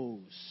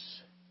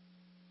those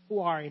who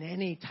are in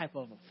any type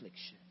of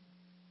affliction.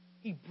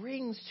 He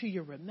brings to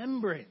your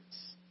remembrance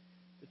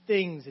the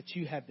things that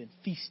you have been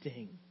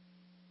feasting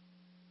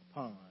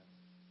upon.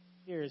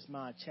 Here is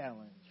my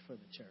challenge for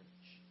the church.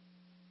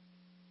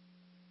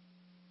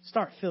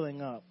 Start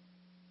filling up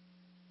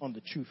on the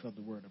truth of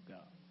the Word of God.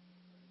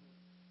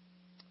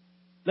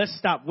 Let's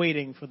stop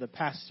waiting for the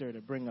pastor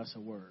to bring us a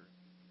word.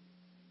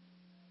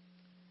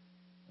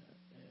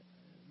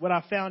 What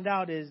I found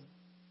out is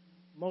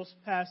most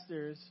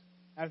pastors,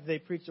 after they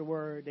preach a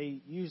word,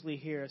 they usually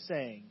hear a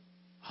saying,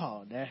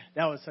 oh,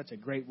 that was such a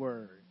great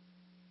word.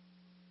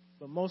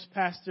 But most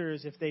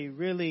pastors, if they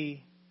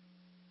really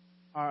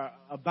are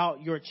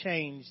about your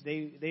change,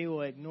 they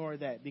will ignore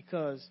that,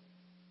 because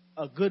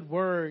a good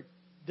word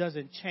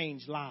doesn't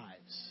change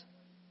lives.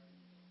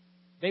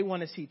 They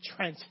want to see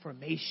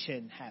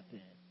transformation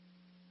happen.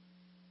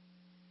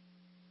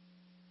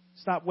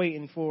 Stop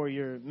waiting for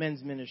your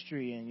men's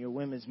ministry and your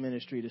women's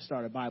ministry to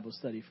start a Bible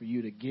study for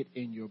you to get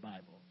in your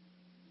Bible.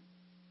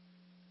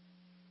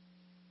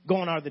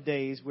 Gone are the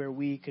days where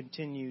we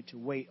continue to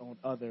wait on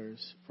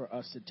others for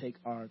us to take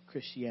our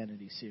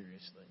Christianity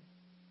seriously.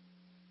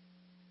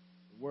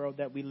 The world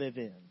that we live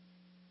in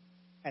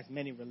has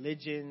many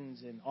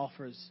religions and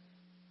offers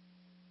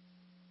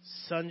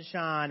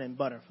sunshine and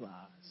butterflies.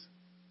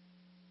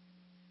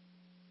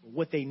 But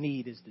what they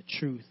need is the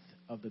truth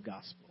of the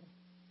gospel.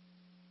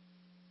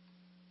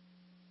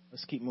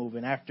 Let's keep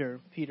moving.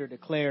 After Peter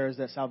declares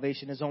that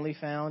salvation is only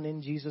found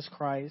in Jesus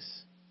Christ,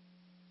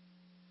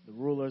 the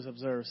rulers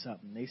observe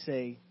something. They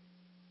say,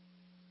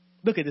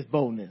 look at this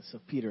boldness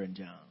of Peter and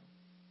John.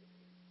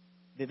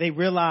 They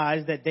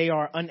realize that they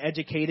are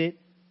uneducated,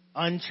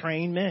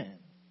 untrained men.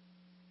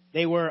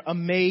 They were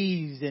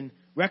amazed and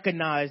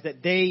recognized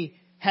that they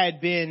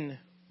had been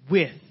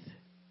with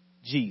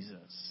Jesus.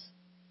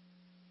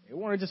 They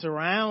weren't just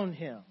around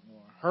Him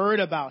or heard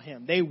about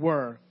Him. They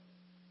were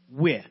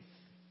with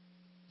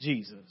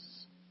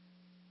Jesus.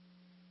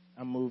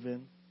 I'm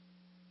moving.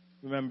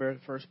 Remember,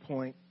 first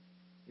point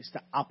is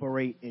to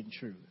operate in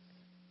truth.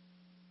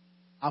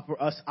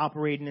 Us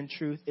operating in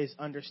truth is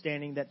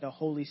understanding that the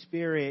Holy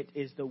Spirit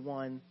is the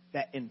one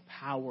that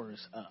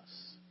empowers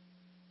us.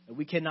 That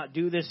we cannot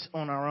do this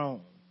on our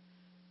own.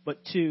 But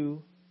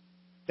two,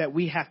 that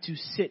we have to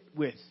sit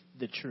with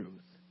the truth.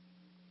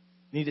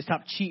 We need to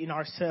stop cheating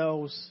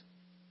ourselves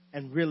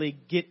and really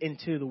get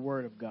into the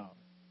Word of God.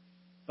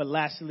 But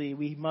lastly,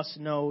 we must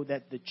know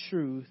that the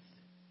truth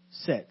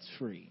sets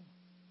free.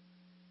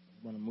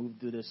 I want to move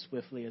through this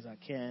swiftly as I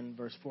can.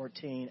 Verse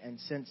 14, and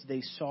since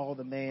they saw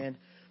the man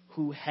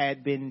who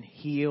had been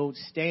healed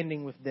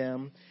standing with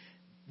them,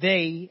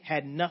 they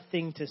had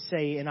nothing to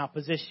say in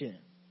opposition.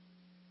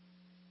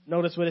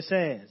 Notice what it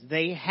says.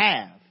 They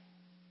have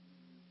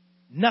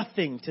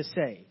nothing to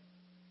say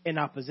in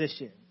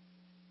opposition.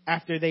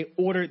 After they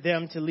ordered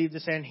them to leave the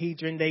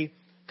Sanhedrin, they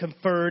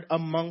conferred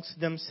amongst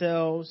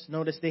themselves.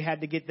 Notice they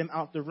had to get them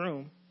out the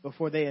room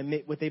before they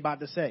admit what they're about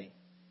to say.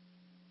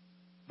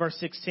 Verse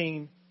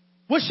 16,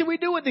 what should we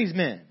do with these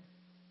men?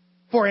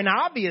 For an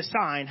obvious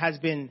sign has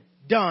been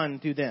done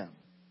through them,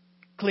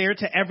 clear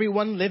to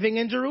everyone living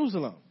in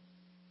Jerusalem,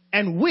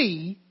 and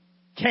we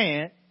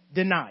can't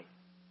deny it.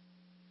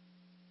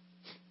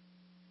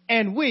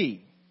 And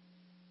we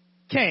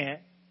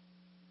can't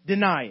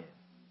deny it.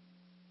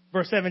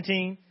 Verse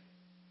 17.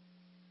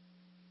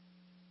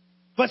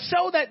 But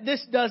so that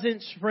this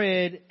doesn't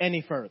spread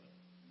any further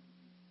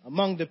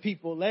among the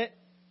people,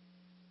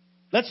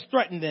 let's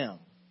threaten them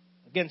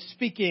against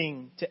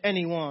speaking to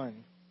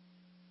anyone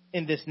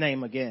in this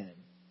name again.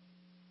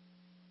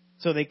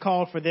 So they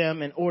called for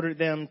them and ordered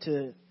them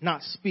to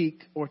not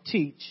speak or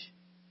teach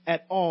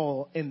at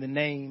all in the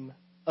name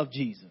of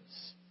Jesus.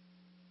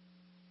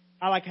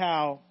 I like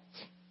how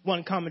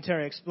one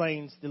commentary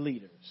explains the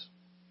leaders.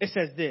 It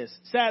says this: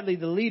 sadly,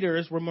 the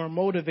leaders were more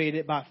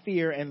motivated by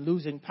fear and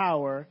losing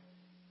power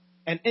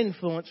and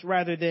influence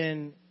rather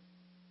than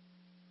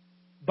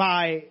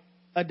by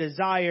a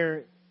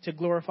desire to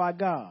glorify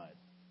God,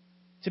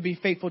 to be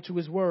faithful to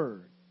his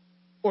word,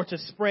 or to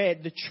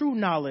spread the true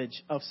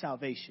knowledge of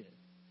salvation.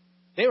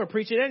 They were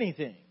preaching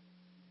anything,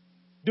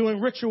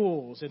 doing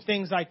rituals and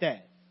things like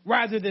that,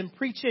 rather than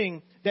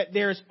preaching that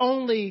there's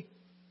only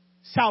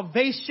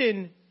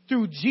salvation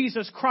through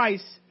Jesus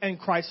Christ and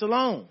Christ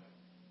alone.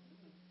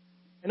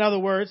 In other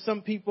words,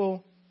 some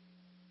people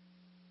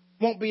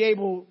won't be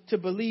able to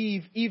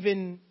believe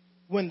even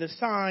when the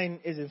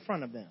sign is in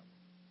front of them.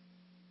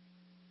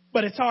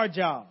 But it's our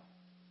job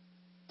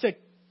to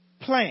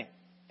plant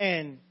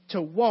and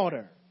to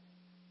water.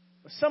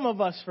 But some of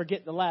us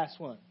forget the last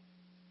one.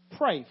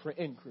 Pray for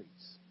increase.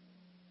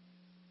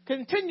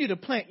 Continue to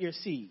plant your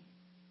seed.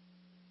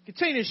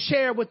 Continue to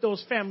share with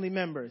those family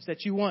members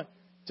that you want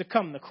to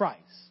come to Christ.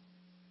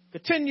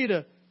 Continue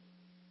to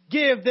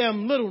give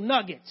them little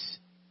nuggets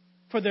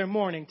for their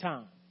morning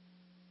time.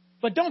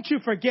 But don't you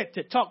forget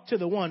to talk to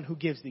the one who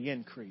gives the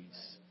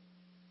increase.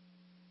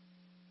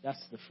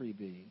 That's the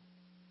freebie.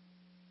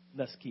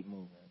 Let's keep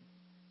moving.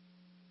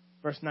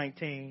 Verse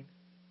 19.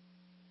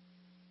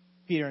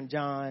 Peter and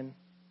John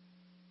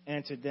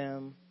answered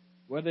them,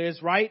 whether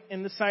it's right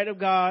in the sight of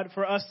God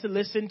for us to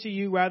listen to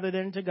you rather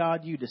than to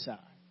God, you decide.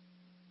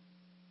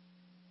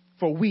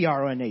 For we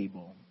are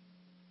unable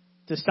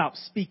to stop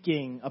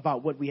speaking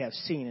about what we have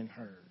seen and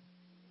heard.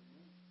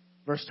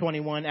 Verse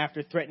 21,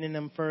 after threatening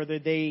them further,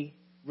 they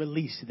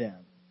released them.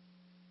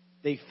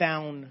 They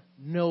found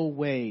no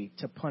way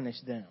to punish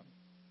them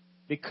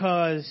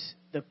because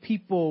the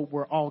people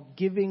were all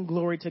giving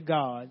glory to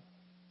God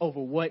over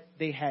what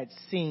they had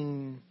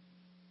seen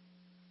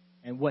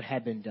and what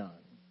had been done.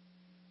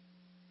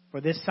 For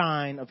this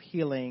sign of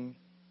healing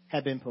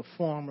had been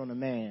performed on a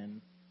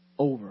man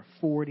over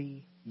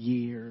 40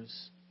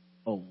 years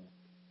old.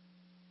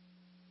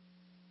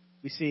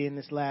 We see in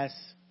this last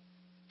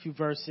few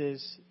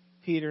verses,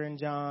 Peter and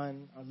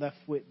John are left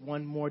with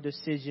one more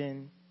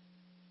decision,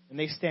 and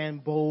they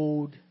stand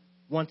bold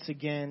once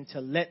again to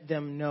let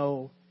them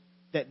know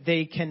that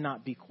they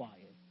cannot be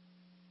quiet.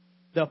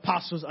 The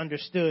apostles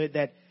understood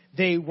that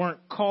they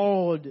weren't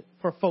called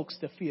for folks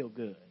to feel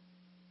good.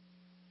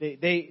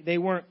 They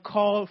weren't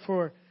called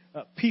for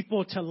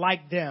people to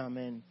like them,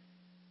 and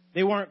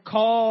they weren't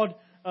called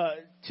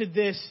to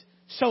this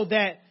so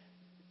that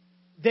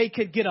they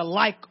could get a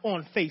like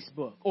on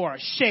Facebook or a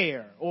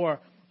share or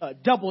a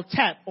double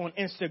tap on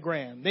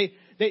Instagram.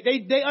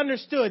 They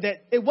understood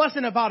that it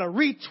wasn't about a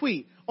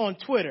retweet on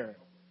Twitter.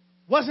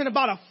 It wasn't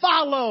about a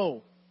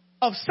follow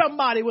of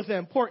somebody with an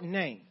important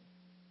name.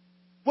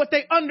 What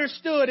they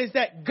understood is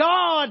that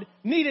God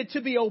needed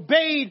to be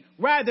obeyed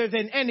rather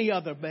than any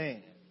other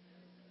man.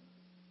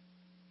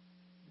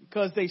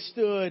 Because they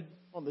stood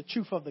on the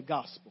truth of the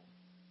gospel,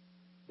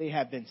 they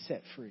have been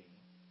set free.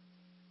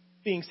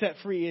 Being set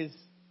free is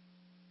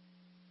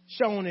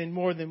shown in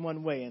more than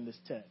one way in this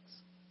text.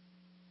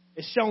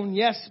 It's shown,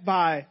 yes,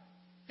 by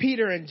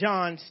Peter and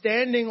John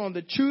standing on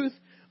the truth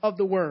of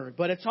the word,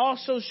 but it's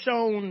also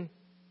shown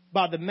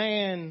by the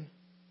man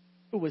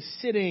who was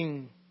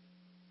sitting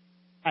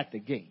at the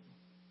gate.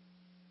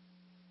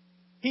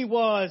 He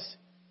was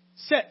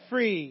set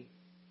free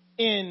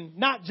in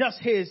not just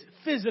his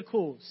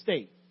physical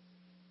state,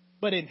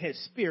 but in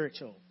his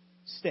spiritual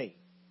state.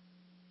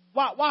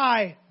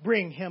 Why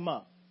bring him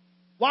up?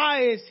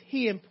 Why is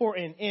he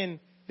important in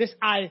this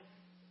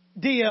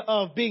idea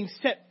of being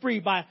set free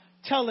by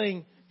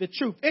telling the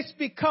truth? It's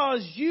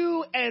because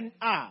you and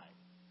I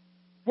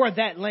were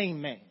that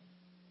lame man.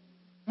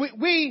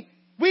 We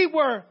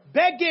were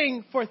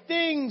begging for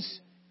things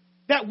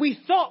that we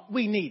thought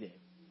we needed.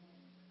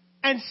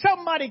 And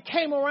somebody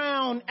came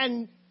around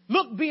and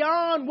looked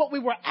beyond what we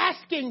were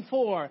asking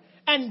for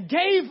and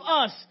gave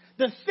us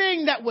the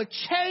thing that would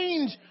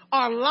change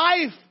our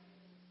life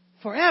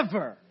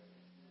forever.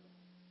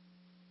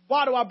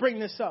 Why do I bring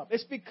this up?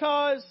 It's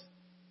because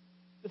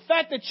the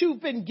fact that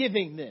you've been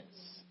giving this,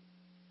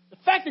 the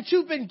fact that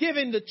you've been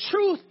given the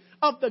truth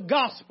of the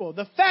gospel,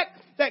 the fact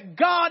that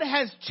God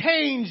has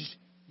changed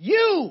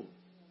you,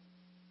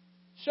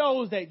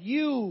 shows that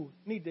you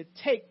need to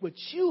take what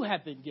you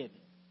have been given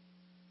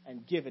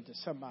and give it to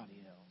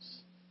somebody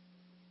else.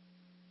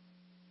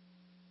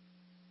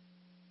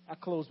 I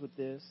close with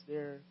this.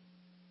 There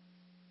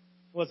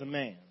was a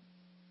man,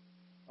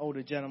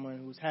 older gentleman,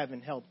 who was having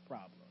health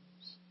problems.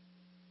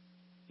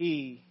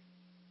 He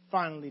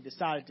finally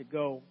decided to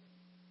go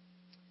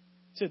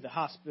to the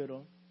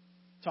hospital,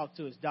 talk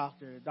to his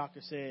doctor. The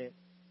doctor said,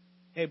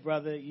 "Hey,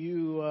 brother,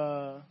 you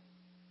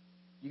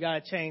got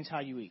to change how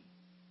you eat.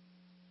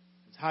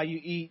 It's how you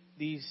eat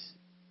these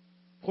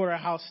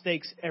porterhouse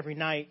steaks every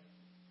night.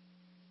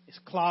 It's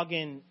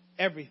clogging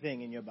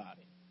everything in your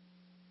body.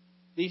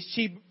 These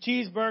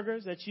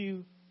cheeseburgers that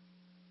you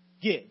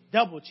get,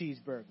 double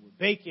cheeseburger with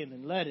bacon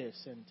and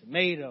lettuce and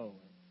tomato.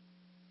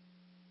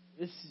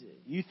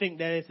 You think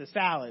that it's a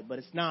salad, but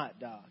it's not,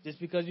 dog. Just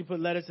because you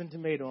put lettuce and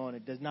tomato on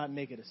it does not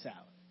make it a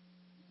salad.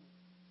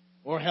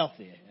 Or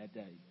healthier, I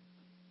tell you.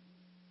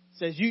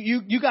 Says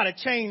you got to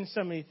change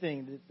so many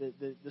things.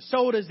 The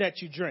sodas that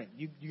you drink,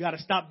 you got to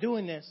stop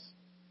doing this."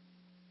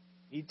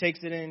 He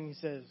takes it in. He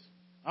says,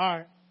 "All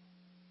right."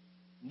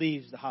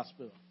 Leaves the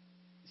hospital.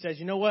 He says,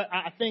 "You know what?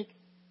 I think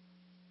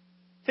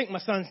my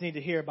sons need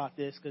to hear about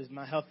this because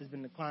my health has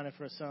been declining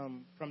for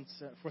some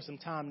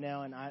time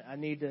now, and I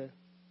need to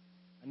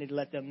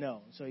let them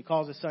know." So he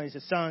calls his son. He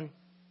says, "Son,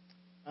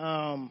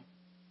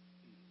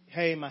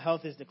 hey, my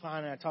health is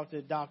declining. I talked to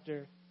the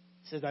doctor.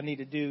 He says I need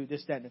to do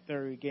this, that, and the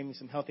third. He gave me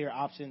some healthier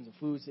options and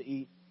foods to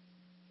eat."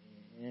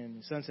 And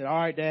the son said, "All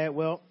right, Dad,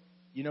 well,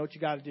 you know what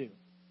you got to do."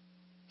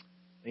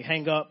 They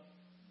hang up.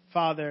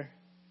 Father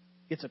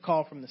gets a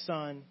call from the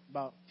son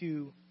about a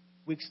few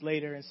weeks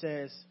later and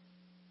says,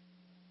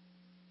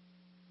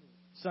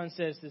 son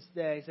says to his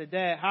dad, he said,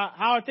 "Dad,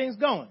 how are things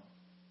going?"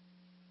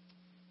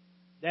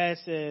 Dad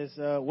says,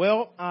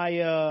 "Well,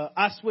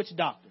 I switched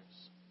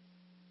doctors."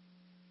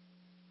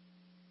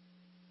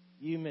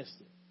 You missed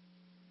it.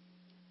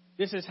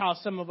 This is how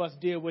some of us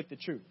deal with the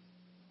truth.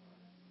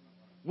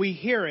 We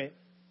hear it,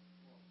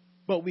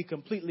 but we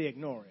completely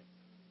ignore it.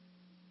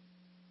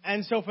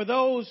 And so for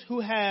those who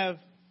have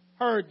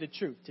heard the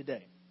truth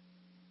today,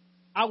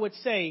 I would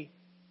say,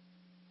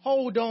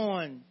 hold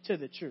on to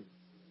the truth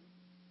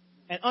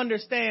and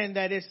understand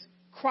that it's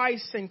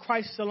Christ and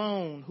Christ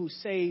alone who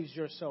saves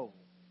your soul.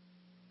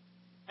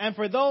 And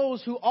for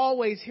those who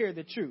always hear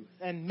the truth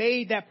and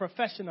made that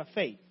profession of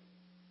faith,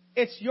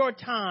 it's your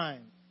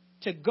time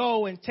to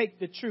go and take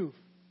the truth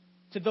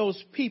to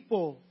those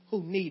people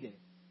who need it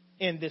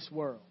in this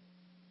world.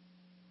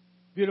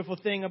 Beautiful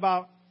thing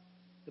about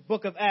the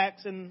book of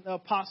Acts and the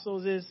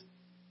apostles is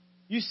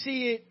you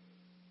see it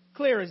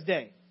clear as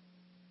day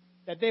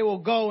that they will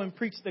go and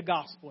preach the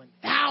gospel and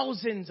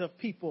thousands of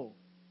people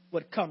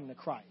would come to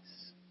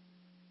Christ.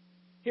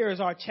 Here is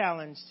our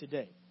challenge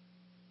today: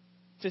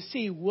 to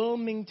see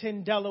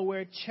Wilmington,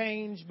 Delaware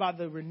changed by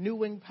the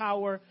renewing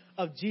power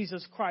of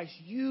Jesus Christ.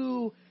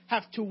 You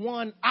have to,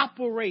 one,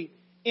 operate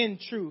in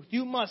truth.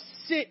 You must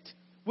sit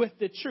with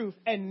the truth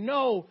and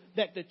know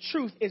that the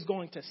truth is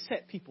going to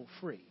set people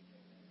free.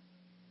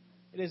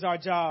 It is our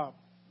job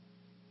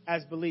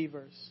as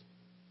believers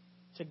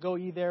to go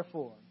ye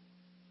therefore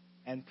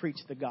and preach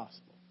the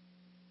gospel.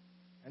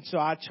 And so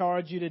I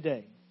charge you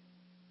today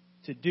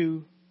to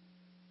do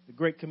the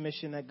great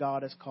commission that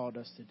God has called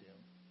us to do.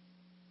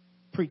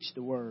 Preach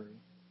the word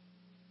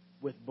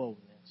with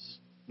boldness.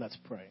 Let's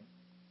pray.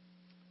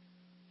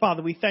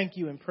 Father, we thank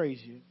you and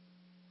praise you.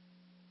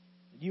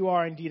 You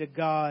are indeed a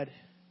God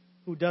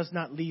who does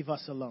not leave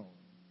us alone,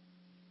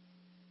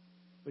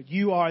 but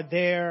you are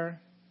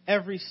there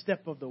every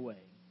step of the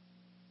way.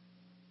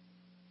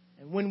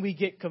 And when we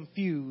get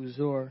confused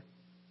or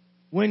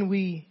when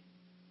we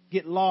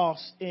get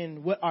lost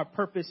in what our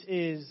purpose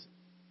is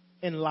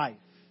in life,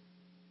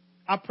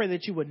 I pray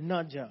that you would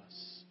nudge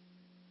us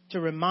to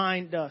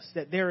remind us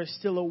that there is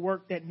still a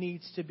work that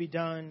needs to be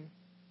done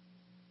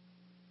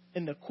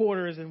in the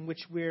quarters in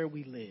which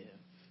we live.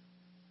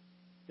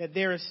 That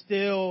there is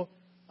still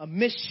a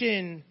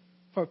mission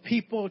for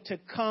people to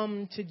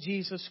come to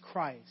Jesus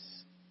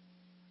Christ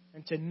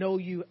and to know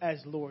you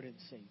as Lord and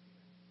Savior.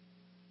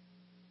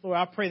 Lord,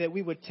 I pray that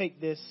we would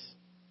take this,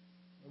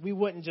 we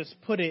wouldn't just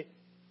put it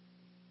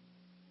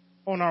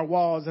on our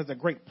walls as a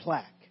great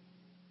plaque.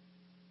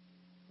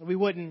 We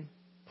wouldn't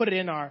put it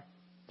in our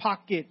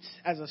pockets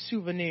as a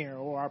souvenir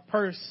or our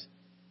purse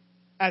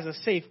as a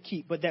safe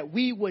keep, but that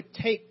we would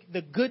take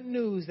the good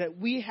news that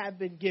we have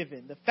been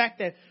given, the fact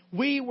that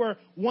we were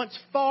once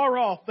far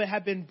off but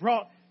have been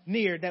brought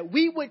near, that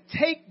we would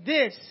take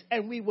this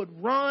and we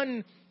would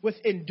run with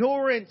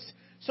endurance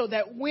so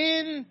that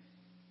when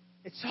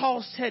it's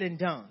all said and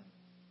done,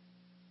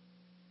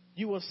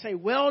 you will say,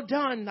 "Well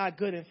done, thy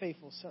good and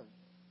faithful servant."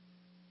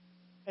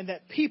 And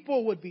that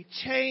people would be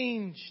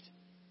changed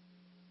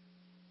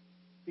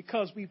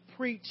because we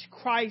preach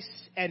Christ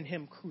and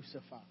him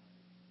crucified.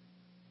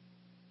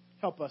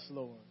 Help us,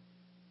 Lord,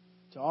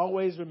 to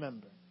always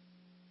remember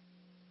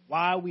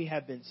why we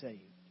have been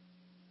saved,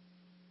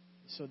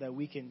 so that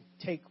we can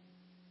take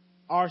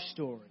our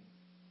story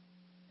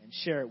and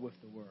share it with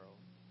the world.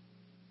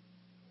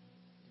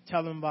 To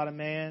tell them about a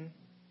man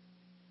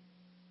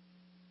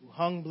who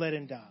hung, bled,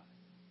 and died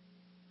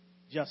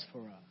just for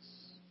us.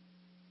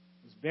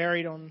 Was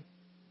buried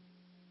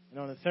and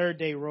on the third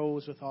day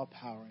rose with all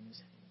power in his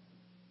hand.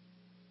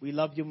 We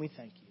love you and we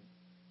thank you.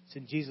 It's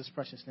in Jesus'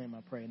 precious name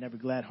I pray. And every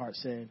glad heart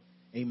said,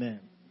 amen.